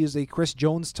think he is a Chris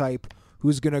Jones type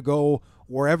who's going to go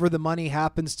wherever the money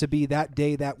happens to be that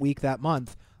day, that week, that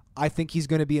month. I think he's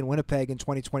going to be in Winnipeg in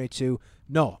 2022.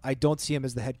 No, I don't see him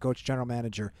as the head coach, general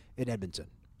manager in Edmonton.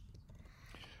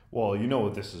 Well, you know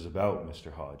what this is about,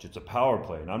 Mr. Hodge. It's a power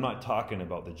play, and I'm not talking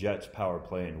about the Jets' power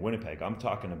play in Winnipeg. I'm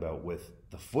talking about with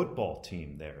the football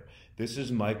team there. This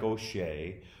is Mike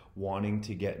O'Shea wanting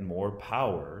to get more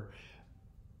power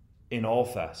in all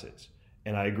facets.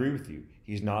 And I agree with you.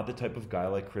 He's not the type of guy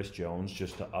like Chris Jones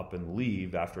just to up and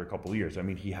leave after a couple of years. I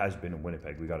mean, he has been in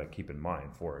Winnipeg, we got to keep in mind,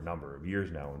 for a number of years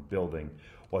now and building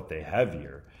what they have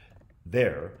here.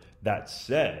 There, that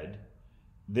said,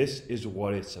 this is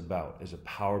what it's about, is a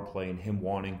power play and him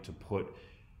wanting to put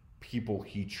people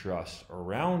he trusts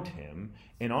around him.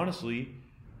 And honestly,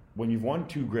 when you've won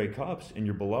 2 Grey Cups and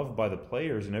you're beloved by the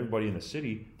players and everybody in the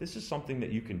city, this is something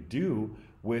that you can do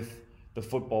with the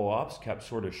football ops cap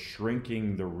sort of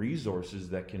shrinking the resources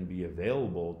that can be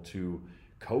available to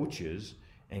coaches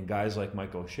and guys like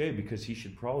Mike O'Shea, because he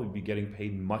should probably be getting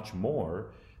paid much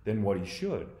more than what he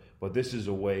should. But this is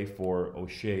a way for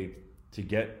O'Shea to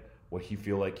get what he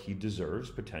feel like he deserves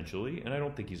potentially. And I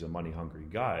don't think he's a money-hungry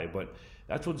guy, but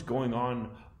that's what's going on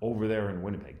over there in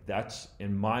Winnipeg. That's,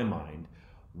 in my mind,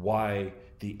 why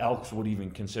the Elks would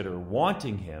even consider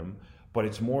wanting him, but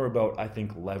it's more about, I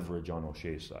think, leverage on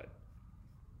O'Shea's side.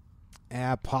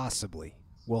 Possibly.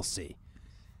 We'll see.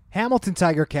 Hamilton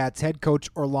Tiger Cats head coach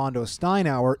Orlando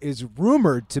Steinauer is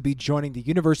rumored to be joining the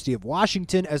University of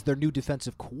Washington as their new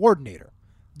defensive coordinator,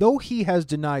 though he has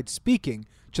denied speaking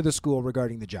to the school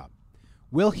regarding the job.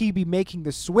 Will he be making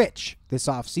the switch this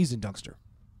offseason, Dunkster?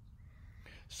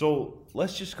 So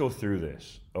let's just go through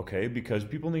this, okay? Because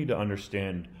people need to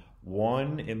understand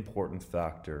one important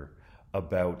factor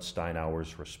about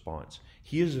Steinauer's response.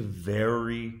 He is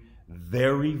very,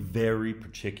 very, very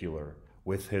particular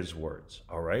with his words,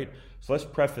 all right? So let's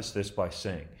preface this by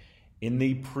saying, in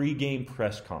the pregame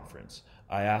press conference,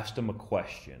 I asked him a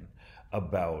question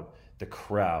about the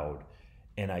crowd,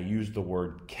 and I used the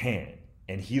word can.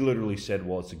 And he literally said,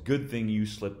 well, it's a good thing you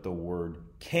slipped the word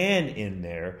can in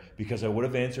there, because I would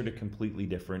have answered it completely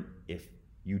different if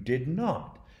you did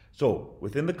not. So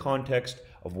within the context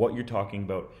of what you're talking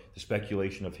about, the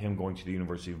speculation of him going to the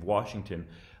University of Washington,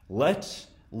 let's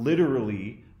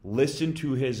literally listen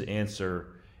to his answer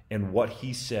and what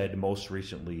he said most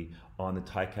recently on the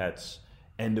Ticats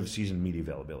end of season media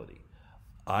availability.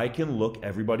 I can look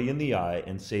everybody in the eye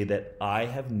and say that I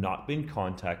have not been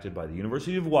contacted by the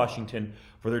University of Washington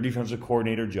for their defensive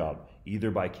coordinator job,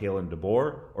 either by Kalen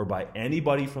DeBoer or by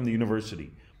anybody from the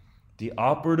university. The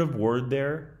operative word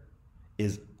there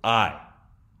is I.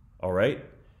 All right?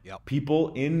 Yep.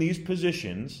 People in these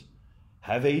positions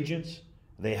have agents.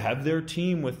 They have their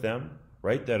team with them,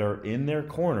 right, that are in their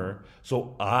corner.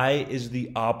 So I is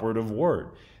the operative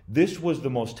word. This was the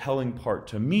most telling part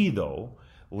to me, though.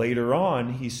 Later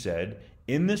on, he said,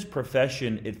 in this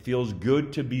profession, it feels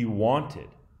good to be wanted.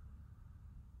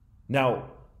 Now,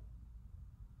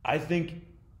 I think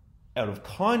out of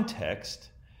context,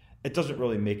 it doesn't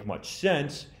really make much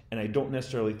sense, and I don't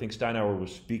necessarily think Steinauer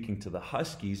was speaking to the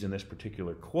Huskies in this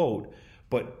particular quote,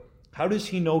 but how does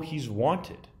he know he's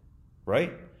wanted,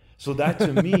 right? So that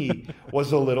to me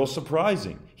was a little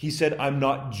surprising. He said, I'm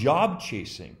not job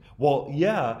chasing. Well,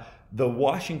 yeah, the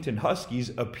Washington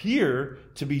Huskies appear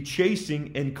to be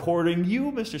chasing and courting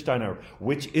you, Mr. Steinauer,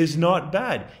 which is not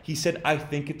bad. He said, I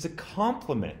think it's a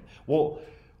compliment. Well,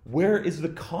 where is the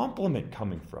compliment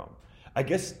coming from? I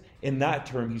guess in that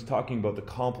term, he's talking about the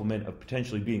compliment of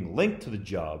potentially being linked to the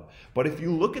job. But if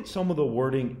you look at some of the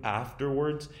wording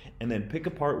afterwards and then pick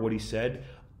apart what he said,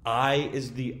 I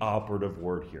is the operative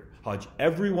word here. Hodge,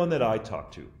 everyone that I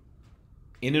talked to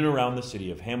in and around the city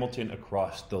of Hamilton,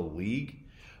 across the league,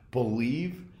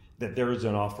 believe that there is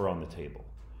an offer on the table.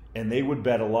 And they would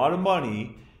bet a lot of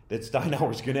money that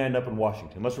Steinauer is going to end up in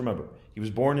Washington. Let's remember, he was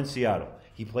born in Seattle.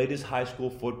 He played his high school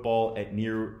football at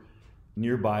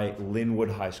nearby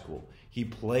Linwood High School. He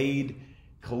played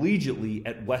collegiately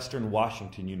at Western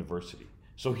Washington University.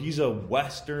 So he's a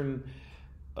West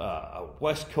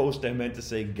Coast, I meant to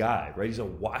say, guy, right? He's a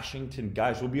Washington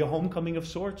guy. So it'll be a homecoming of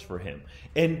sorts for him.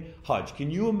 And Hodge,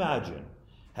 can you imagine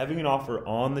having an offer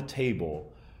on the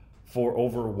table for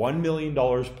over $1 million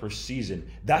per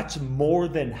season? That's more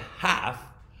than half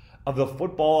of the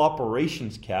football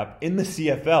operations cap in the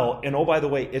CFL. And oh, by the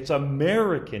way, it's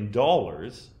American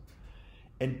dollars.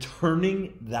 And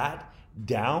turning that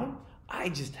down, I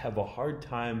just have a hard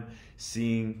time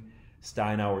seeing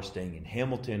Steinauer staying in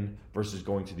Hamilton versus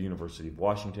going to the University of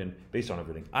Washington, based on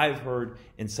everything I've heard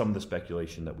and some of the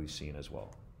speculation that we've seen as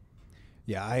well.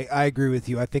 Yeah, I agree with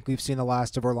you. I think we've seen the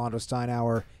last of Orlando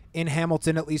Steinauer in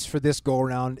Hamilton, at least for this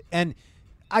go-around. And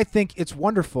I think it's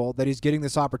wonderful that he's getting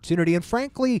this opportunity. And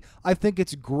frankly, I think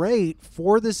it's great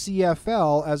for the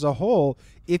CFL as a whole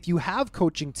if you have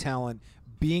coaching talent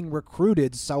being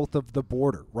recruited south of the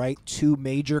border, right, to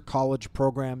major college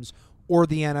programs or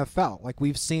the NFL. Like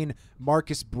we've seen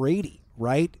Marcus Brady,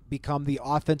 right, become the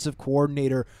offensive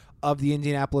coordinator of the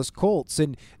Indianapolis Colts.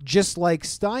 And just like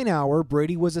Steinauer,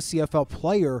 Brady was a CFL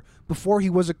player before he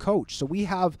was a coach. So we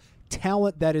have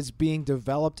talent that is being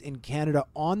developed in Canada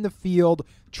on the field,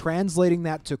 translating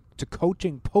that to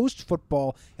coaching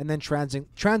post-football, and then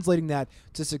translating that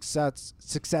to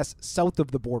success south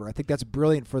of the border. I think that's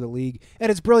brilliant for the league,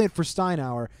 and it's brilliant for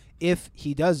Steinauer if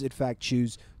he does, in fact,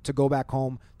 choose to go back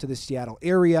home to the Seattle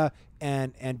area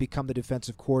and become the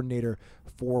defensive coordinator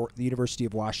for the University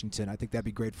of Washington. I think that'd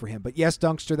be great for him. But yes,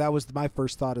 Dunkster, that was my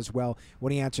first thought as well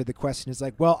when he answered the question. Is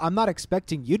like, well, I'm not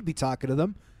expecting you to be talking to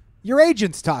them. Your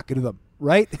agent's talking to them,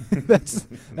 right? that's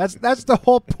the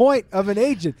whole point of an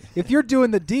agent. If you're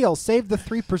doing the deal, save the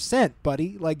 3%,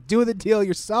 buddy. Like, do the deal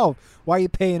yourself. Why are you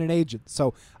paying an agent?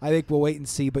 So I think we'll wait and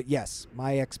see. But yes,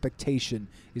 my expectation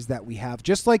is that we have,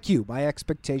 just like you, my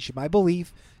expectation, my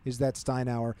belief is that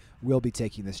Steinauer will be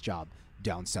taking this job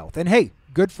down south. And hey,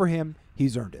 good for him.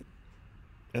 He's earned it.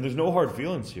 And there's no hard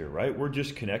feelings here, right? We're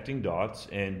just connecting dots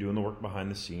and doing the work behind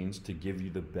the scenes to give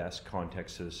you the best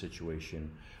context to the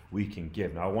situation we can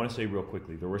give. Now, I want to say real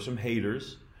quickly, there were some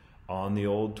haters on the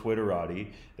old Twitterati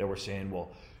that were saying,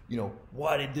 well, you know,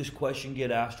 why did this question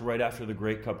get asked right after the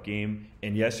Grey Cup game?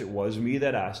 And yes, it was me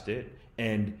that asked it.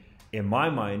 And in my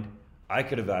mind, I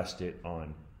could have asked it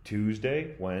on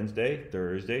Tuesday, Wednesday,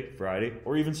 Thursday, Friday,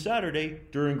 or even Saturday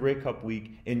during Grey Cup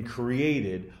week and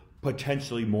created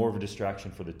potentially more of a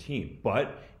distraction for the team.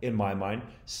 But in my mind,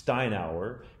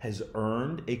 Steinauer has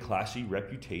earned a classy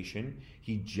reputation.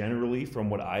 He generally, from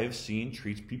what I have seen,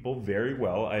 treats people very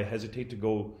well. I hesitate to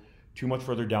go too much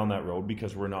further down that road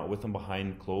because we're not with him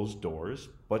behind closed doors.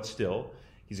 But still,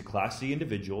 he's a classy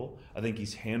individual. I think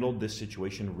he's handled this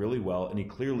situation really well, and he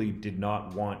clearly did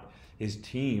not want his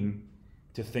team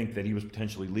to think that he was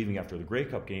potentially leaving after the Grey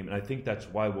Cup game. And I think that's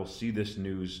why we'll see this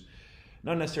news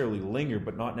not necessarily linger,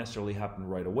 but not necessarily happen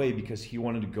right away, because he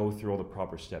wanted to go through all the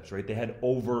proper steps, right? They had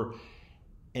over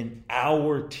an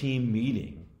hour team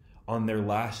meeting on their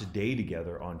last day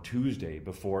together on Tuesday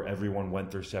before everyone went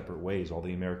their separate ways, all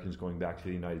the Americans going back to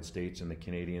the United States and the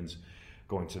Canadians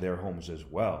going to their homes as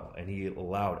well. And he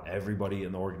allowed everybody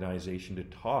in the organization to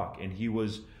talk, and he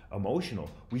was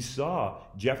emotional. We saw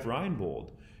Jeff Reinbold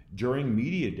during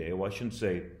Media Day. Well, I shouldn't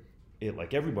say it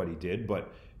like everybody did,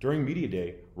 but during Media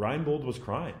Day, Reinbold was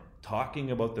crying,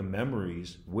 talking about the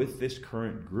memories with this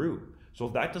current group. So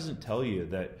if that doesn't tell you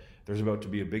that there's about to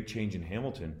be a big change in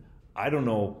Hamilton, I don't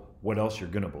know what else you're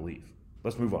going to believe.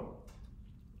 Let's move on.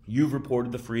 You've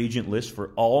reported the free agent list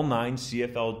for all 9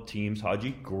 CFL teams,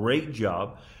 Haji. Great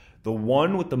job. The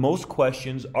one with the most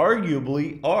questions,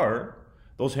 arguably, are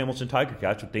those Hamilton Tiger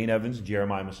Cats with Dane Evans and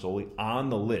Jeremiah Masoli on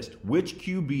the list. Which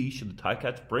QB should the Tiger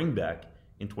Cats bring back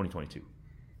in 2022?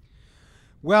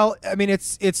 Well, I mean,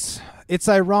 it's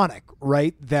ironic,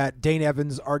 right, that Dane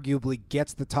Evans arguably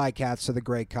gets the Ticats to the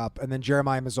Grey Cup, and then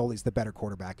Jeremiah Masoli's the better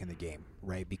quarterback in the game,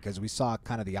 right? Because we saw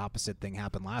kind of the opposite thing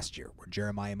happen last year, where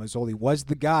Jeremiah Masoli was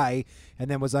the guy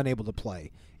and then was unable to play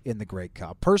in the Grey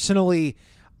Cup. Personally,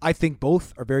 I think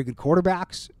both are very good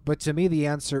quarterbacks, but to me the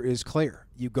answer is clear.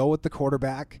 You go with the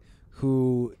quarterback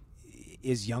who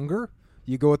is younger.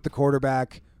 You go with the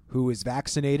quarterback who is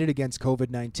vaccinated against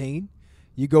COVID-19.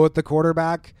 You go with the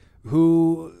quarterback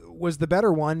who was the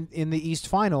better one in the East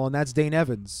Final, and that's Dane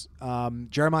Evans.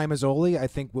 Jeremiah Masoli, I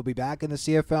think, will be back in the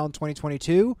CFL in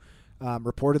 2022.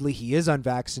 Reportedly, he is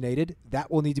unvaccinated.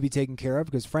 That will need to be taken care of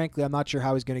because, frankly, I'm not sure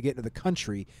how he's going to get into the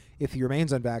country if he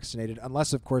remains unvaccinated,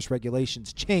 unless, of course,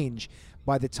 regulations change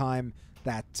by the time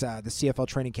that the CFL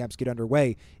training camps get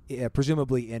underway,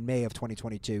 presumably in May of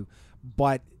 2022.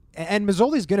 And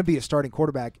Masoli's going to be a starting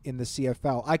quarterback in the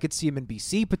CFL. I could see him in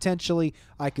BC potentially.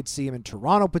 I could see him in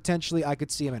Toronto potentially. I could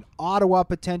see him in Ottawa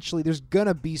potentially. There's going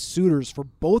to be suitors for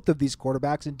both of these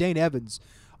quarterbacks. And Dane Evans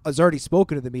has already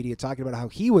spoken to the media talking about how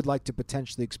he would like to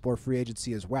potentially explore free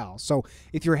agency as well. So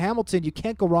if you're Hamilton, you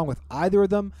can't go wrong with either of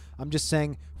them. I'm just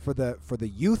saying for the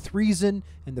youth reason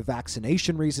and the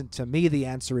vaccination reason, to me, the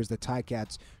answer is the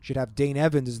Ticats should have Dane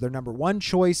Evans as their number one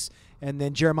choice, and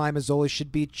then Jeremiah Masoli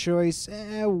should be choice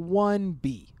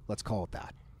 1B. Let's call it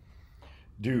that.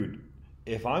 Dude,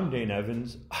 if I'm Dane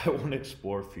Evans, I want to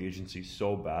explore free agency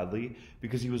so badly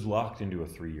because he was locked into a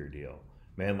 3-year deal.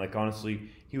 Man, like honestly,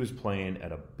 he was playing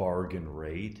at a bargain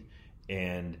rate,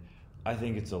 and I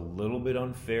think it's a little bit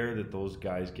unfair that those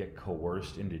guys get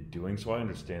coerced into doing so. I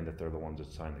understand that they're the ones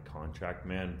that signed the contract,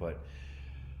 man, but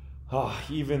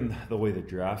even the way the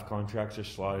draft contracts are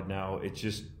slotted now, it's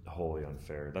just wholly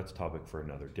unfair. That's a topic for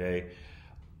another day.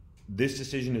 This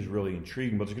decision is really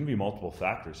intriguing, but there's going to be multiple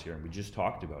factors here, and we just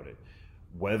talked about it.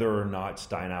 Whether or not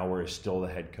Steinauer is still the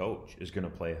head coach is going to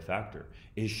play a factor.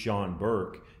 Is Sean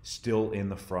Burke still in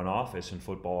the front office and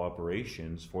football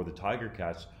operations for the Tiger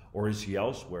Cats, or is he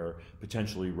elsewhere,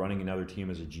 potentially running another team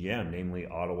as a GM, namely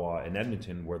Ottawa and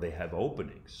Edmonton, where they have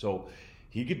openings? So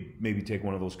he could maybe take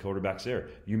one of those quarterbacks there.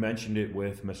 You mentioned it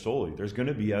with Masoli. There's going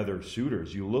to be other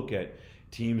suitors. You look at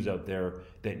teams out there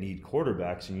that need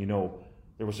quarterbacks, and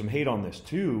there was some hate on this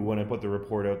too when I put the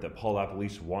report out that Paul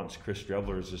LaPolice wants Chris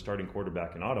Streveler as the starting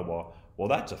quarterback in Ottawa. Well,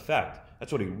 that's a fact.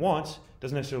 That's what he wants.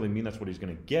 Doesn't necessarily mean that's what he's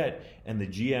going to get. And the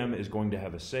GM is going to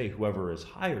have a say, whoever is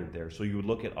hired there. So you would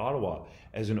look at Ottawa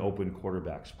as an open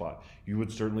quarterback spot. You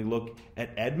would certainly look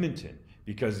at Edmonton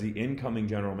because the incoming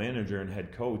general manager and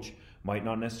head coach might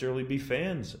not necessarily be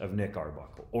fans of Nick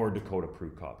Arbuckle or Dakota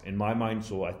Prukop, in my mind.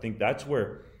 So I think that's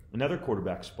where another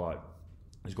quarterback spot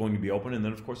is going to be open. And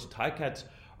then, of course, the Ticats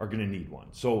are going to need one.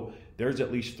 So there's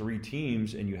at least 3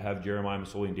 teams, and you have Jeremiah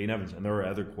Masoli and Dane Evans, and there are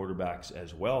other quarterbacks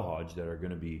as well, Hodge, that are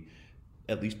going to be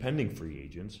at least pending free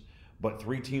agents, but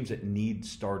 3 teams that need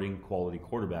starting quality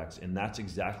quarterbacks, and that's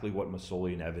exactly what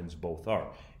Masoli and Evans both are.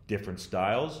 Different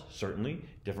styles, certainly,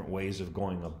 different ways of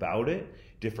going about it,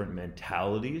 different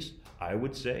mentalities, I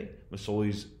would say.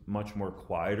 Masoli's much more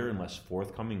quieter and less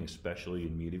forthcoming, especially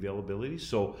in media availability.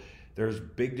 So there's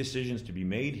big decisions to be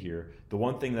made here. The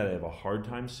one thing that I have a hard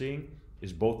time seeing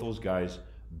is both those guys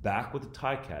back with the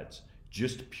Ticats,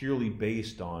 just purely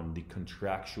based on the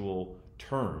contractual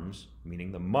terms,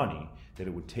 meaning the money that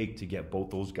it would take to get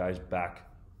both those guys back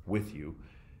with you,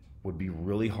 would be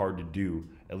really hard to do,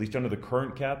 at least under the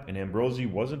current cap. And Ambrosi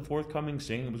wasn't forthcoming,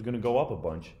 saying it was going to go up a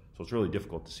bunch. So it's really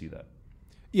difficult to see that.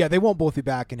 Yeah, they won't both be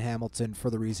back in Hamilton for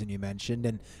the reason you mentioned,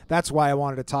 and that's why I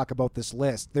wanted to talk about this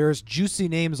list. There's juicy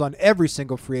names on every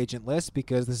single free agent list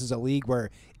because this is a league where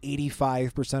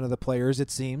 85% of the players,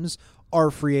 it seems, are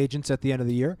free agents at the end of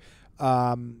the year,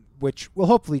 which will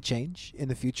hopefully change in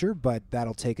the future, but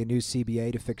that'll take a new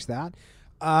CBA to fix that.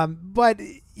 But,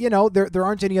 there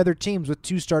aren't any other teams with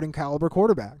 2 starting caliber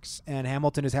quarterbacks, and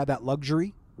Hamilton has had that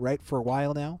luxury, right, for a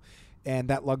while now, and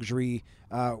that luxury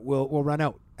will run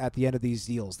out at the end of these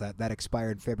deals that expire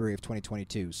in February of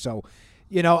 2022. So,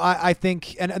 I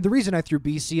think, and the reason I threw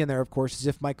BC in there, of course, is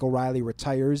if Michael Riley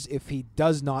retires. If he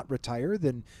does not retire,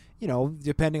 then,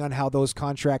 depending on how those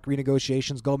contract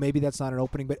renegotiations go, maybe that's not an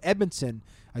opening. But Edmonton,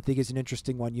 I think, is an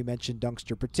interesting one. You mentioned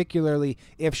Dunkster, particularly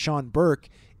if Sean Burke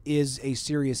is a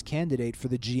serious candidate for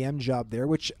the GM job there,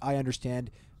 which I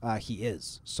understand he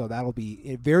is. So that'll be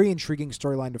a very intriguing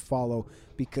storyline to follow,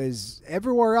 because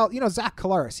everywhere else, Zach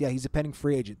Collaros, he's a pending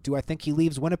free agent. Do I think he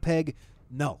leaves Winnipeg?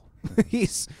 No.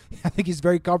 I think he's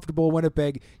very comfortable in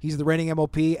Winnipeg. He's the reigning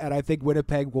MOP, and I think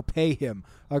Winnipeg will pay him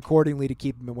accordingly to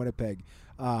keep him in Winnipeg.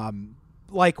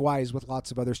 Likewise with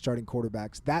lots of other starting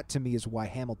quarterbacks. That, to me, is why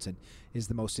Hamilton is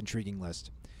the most intriguing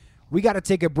list. We got to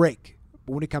take a break,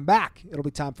 but when we come back, it'll be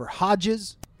time for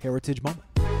Hodges' Heritage Moment.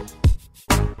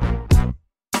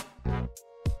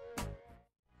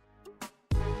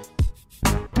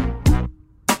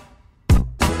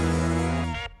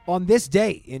 On this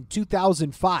day in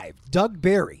 2005, Doug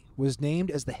Barry was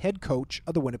named as the head coach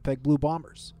of the Winnipeg Blue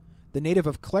Bombers. The native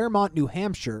of Claremont, New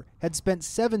Hampshire, had spent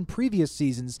 7 previous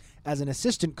seasons as an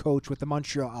assistant coach with the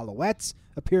Montreal Alouettes,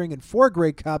 appearing in 4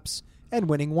 Grey Cups and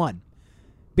winning 1.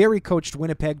 Barry coached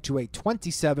Winnipeg to a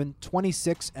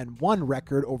 27-26-1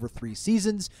 record over 3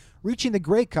 seasons, reaching the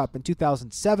Grey Cup in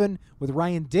 2007 with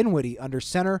Ryan Dinwiddie under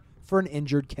center for an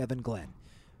injured Kevin Glenn.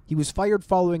 He was fired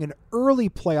following an early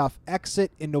playoff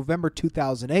exit in November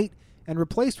 2008 and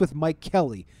replaced with Mike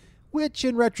Kelly, which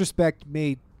in retrospect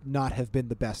may not have been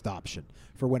the best option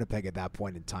for Winnipeg at that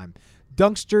point in time.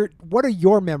 Dunkster, what are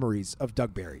your memories of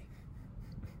Doug Barry?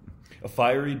 A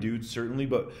fiery dude, certainly,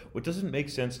 but what doesn't make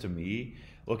sense to me,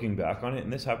 looking back on it,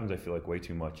 and this happens I feel like way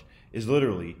too much, is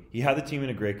literally he had the team in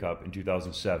a Grey Cup in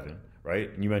 2007,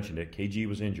 right? And you mentioned it, KG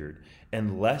was injured.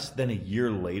 And less than a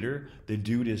year later, the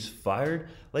dude is fired.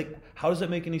 Like, how does that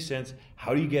make any sense?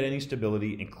 How do you get any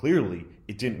stability? And clearly,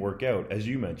 it didn't work out, as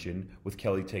you mentioned, with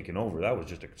Kelly taking over. That was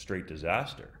just a straight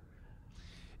disaster.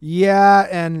 Yeah,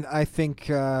 and I think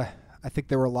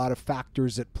there were a lot of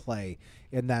factors at play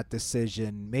in that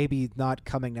decision. Maybe not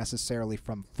coming necessarily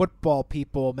from football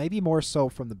people, maybe more so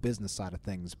from the business side of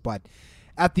things. But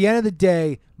at the end of the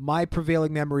day, my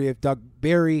prevailing memory of Doug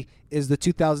Barry is the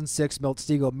 2006 Milt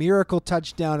Stegall miracle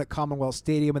touchdown at Commonwealth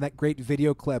Stadium and that great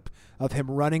video clip of him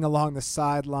running along the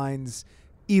sidelines,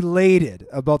 elated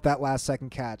about that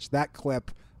last-second catch. That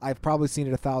clip, I've probably seen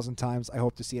it 1,000 times. I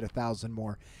hope to see it 1,000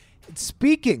 more.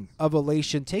 Speaking of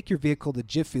elation, take your vehicle to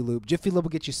Jiffy Lube. Jiffy Lube will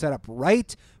get you set up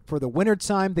right for the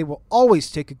wintertime. They will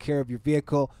always take good care of your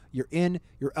vehicle. You're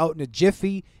out in a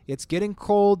jiffy. It's getting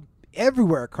cold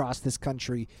everywhere across this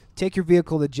country. Take your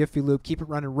vehicle to Jiffy Lube. Keep it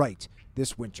running right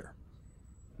this winter.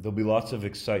 There'll be lots of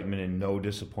excitement and no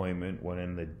disappointment when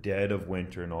in the dead of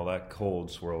winter and all that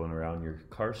cold swirling around, your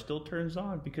car still turns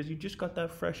on because you just got that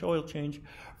fresh oil change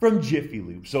from Jiffy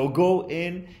Lube. So go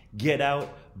in, get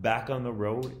out, back on the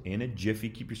road in a jiffy.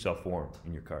 Keep yourself warm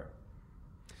in your car.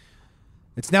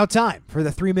 It's now time for the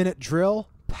 3-minute drill,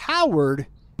 powered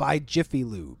by Jiffy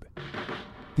Lube.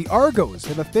 The Argos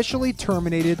have officially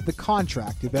terminated the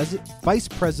contract of Vice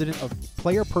President of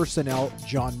Player Personnel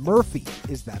John Murphy.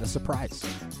 Is that a surprise?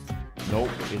 Nope,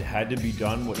 it had to be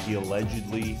done. What he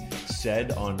allegedly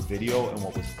said on video and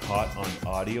what was caught on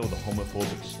audio, the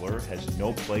homophobic slur, has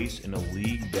no place in a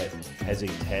league that has a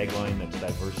tagline that's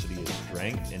diversity is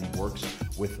strength and works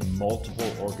with multiple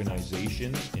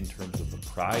organizations in terms of the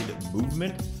Pride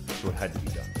movement, so it had to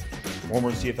be done.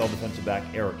 Former CFL defensive back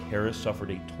Eric Harris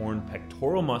suffered a torn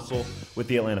pectoral muscle with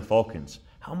the Atlanta Falcons.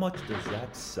 How much does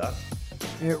that suck?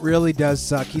 It really does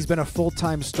suck. He's been a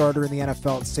full-time starter in the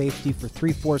NFL at safety for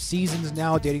 3-4 seasons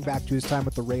now, dating back to his time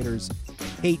with the Raiders.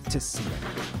 Hate to see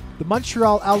it. The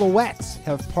Montreal Alouettes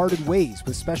have parted ways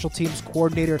with special teams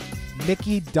coordinator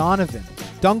Mickey Donovan.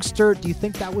 Dunkster, do you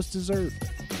think that was deserved?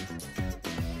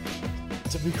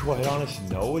 To be quite honest,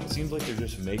 no. It seems like they're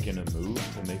just making a move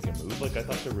to make a move. Like, I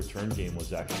thought the return game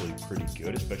was actually pretty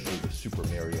good, especially with Super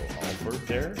Mario Albert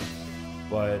there.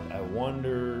 But I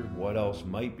wonder what else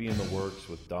might be in the works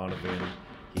with Donovan.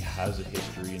 He has a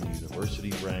history in the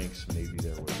university ranks. Maybe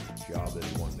there was a job that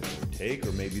he wanted to go take,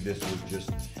 or maybe this was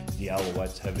just the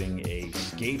Alouettes having a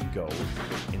scapegoat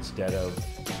instead of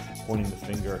pointing the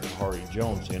finger at Kahari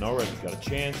Jones, saying, all right, you got a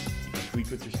chance, you can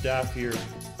tweak with your staff here,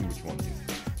 do what you want to do.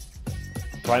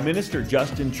 Prime Minister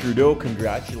Justin Trudeau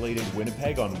congratulated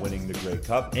Winnipeg on winning the Grey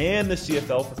Cup and the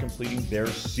CFL for completing their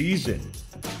season.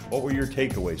 What were your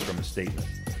takeaways from the statement?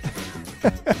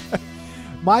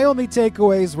 My only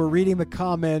takeaways were reading the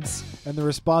comments and the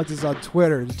responses on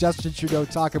Twitter to Justin Trudeau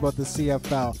talk about the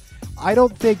CFL. I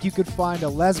don't think you could find a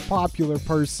less popular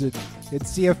person in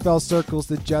CFL circles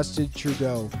than Justin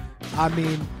Trudeau. I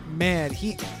mean, man,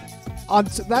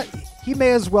 he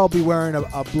may as well be wearing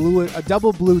a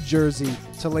double blue jersey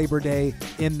to Labor Day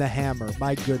in the Hammer.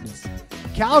 My goodness.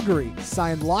 Calgary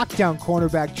signed lockdown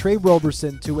cornerback Trey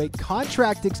Roberson to a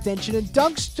contract extension in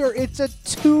Dunkster. It's a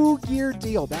 2-year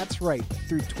deal. That's right,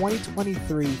 through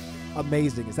 2023.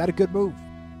 Amazing. Is that a good move?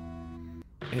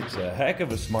 It's a heck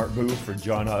of a smart move for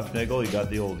John Hufnagel. He got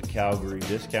the old Calgary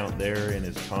discount there in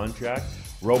his contract.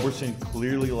 Roberson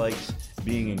clearly likes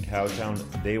being in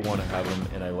Cowtown. They want to have him,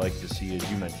 and I like to see,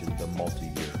 as you mentioned, the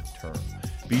multi-year term.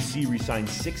 BC re-signed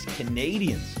 6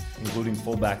 Canadians, including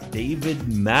fullback David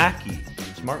Mackey.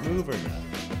 Smart move or not?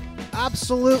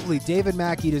 Absolutely. David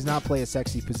Mackey does not play a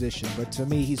sexy position, but to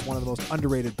me, he's one of the most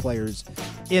underrated players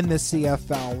in the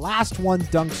CFL. Last one,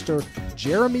 Dunkster.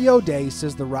 Jeremy O'Day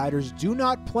says the Riders do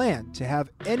not plan to have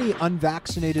any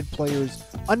unvaccinated players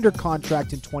under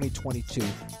contract in 2022.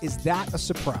 Is that a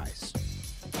surprise?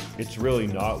 It's really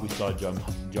not. We saw John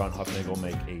Hufnagel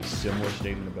make a similar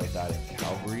statement about that in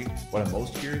Calgary. What I'm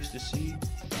most curious to see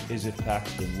is if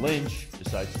Paxton Lynch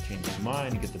decides to change his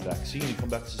mind and get the vaccine and come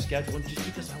back to Saskatchewan, just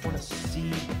because I want to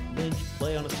see Lynch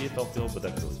play on a CFL field, but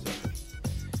that's really simple.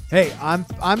 Hey,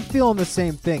 I'm feeling the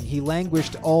same thing. He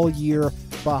languished all year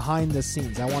behind the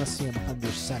scenes. I want to see him under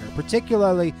center,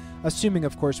 particularly assuming,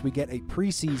 of course, we get a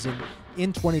preseason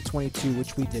in 2022,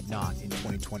 which we did not in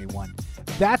 2021.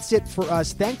 That's it for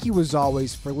us. Thank you, as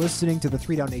always, for listening to the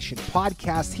 3 Down Nation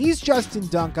podcast. He's Justin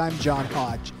Dunk. I'm John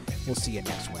Hodge. We'll see you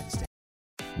next Wednesday.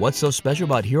 What's so special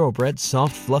about Hero Bread's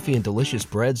soft, fluffy, and delicious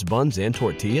breads, buns, and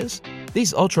tortillas?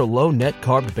 These ultra-low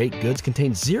net-carb baked goods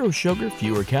contain 0 sugar,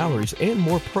 fewer calories, and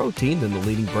more protein than the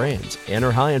leading brands, and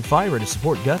are high in fiber to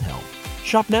support gut health.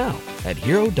 Shop now at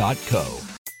Hero.co.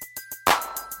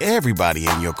 Everybody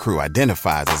in your crew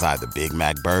identifies as either Big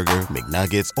Mac Burger,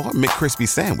 McNuggets, or McCrispy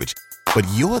Sandwich. But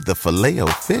you're the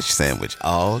Filet-O-Fish Sandwich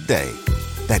all day.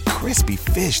 That crispy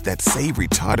fish, that savory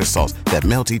tartar sauce, that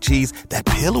melty cheese, that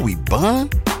pillowy bun.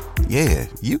 Yeah,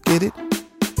 you get it.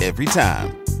 Every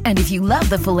time. And if you love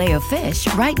the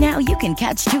Filet-O-Fish, right now you can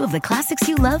catch 2 of the classics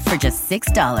you love for just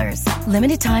 $6.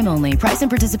 Limited time only. Price and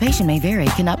participation may vary.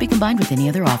 Cannot be combined with any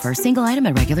other offer. Single item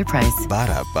at regular price.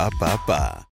 Ba-da-ba-ba-ba.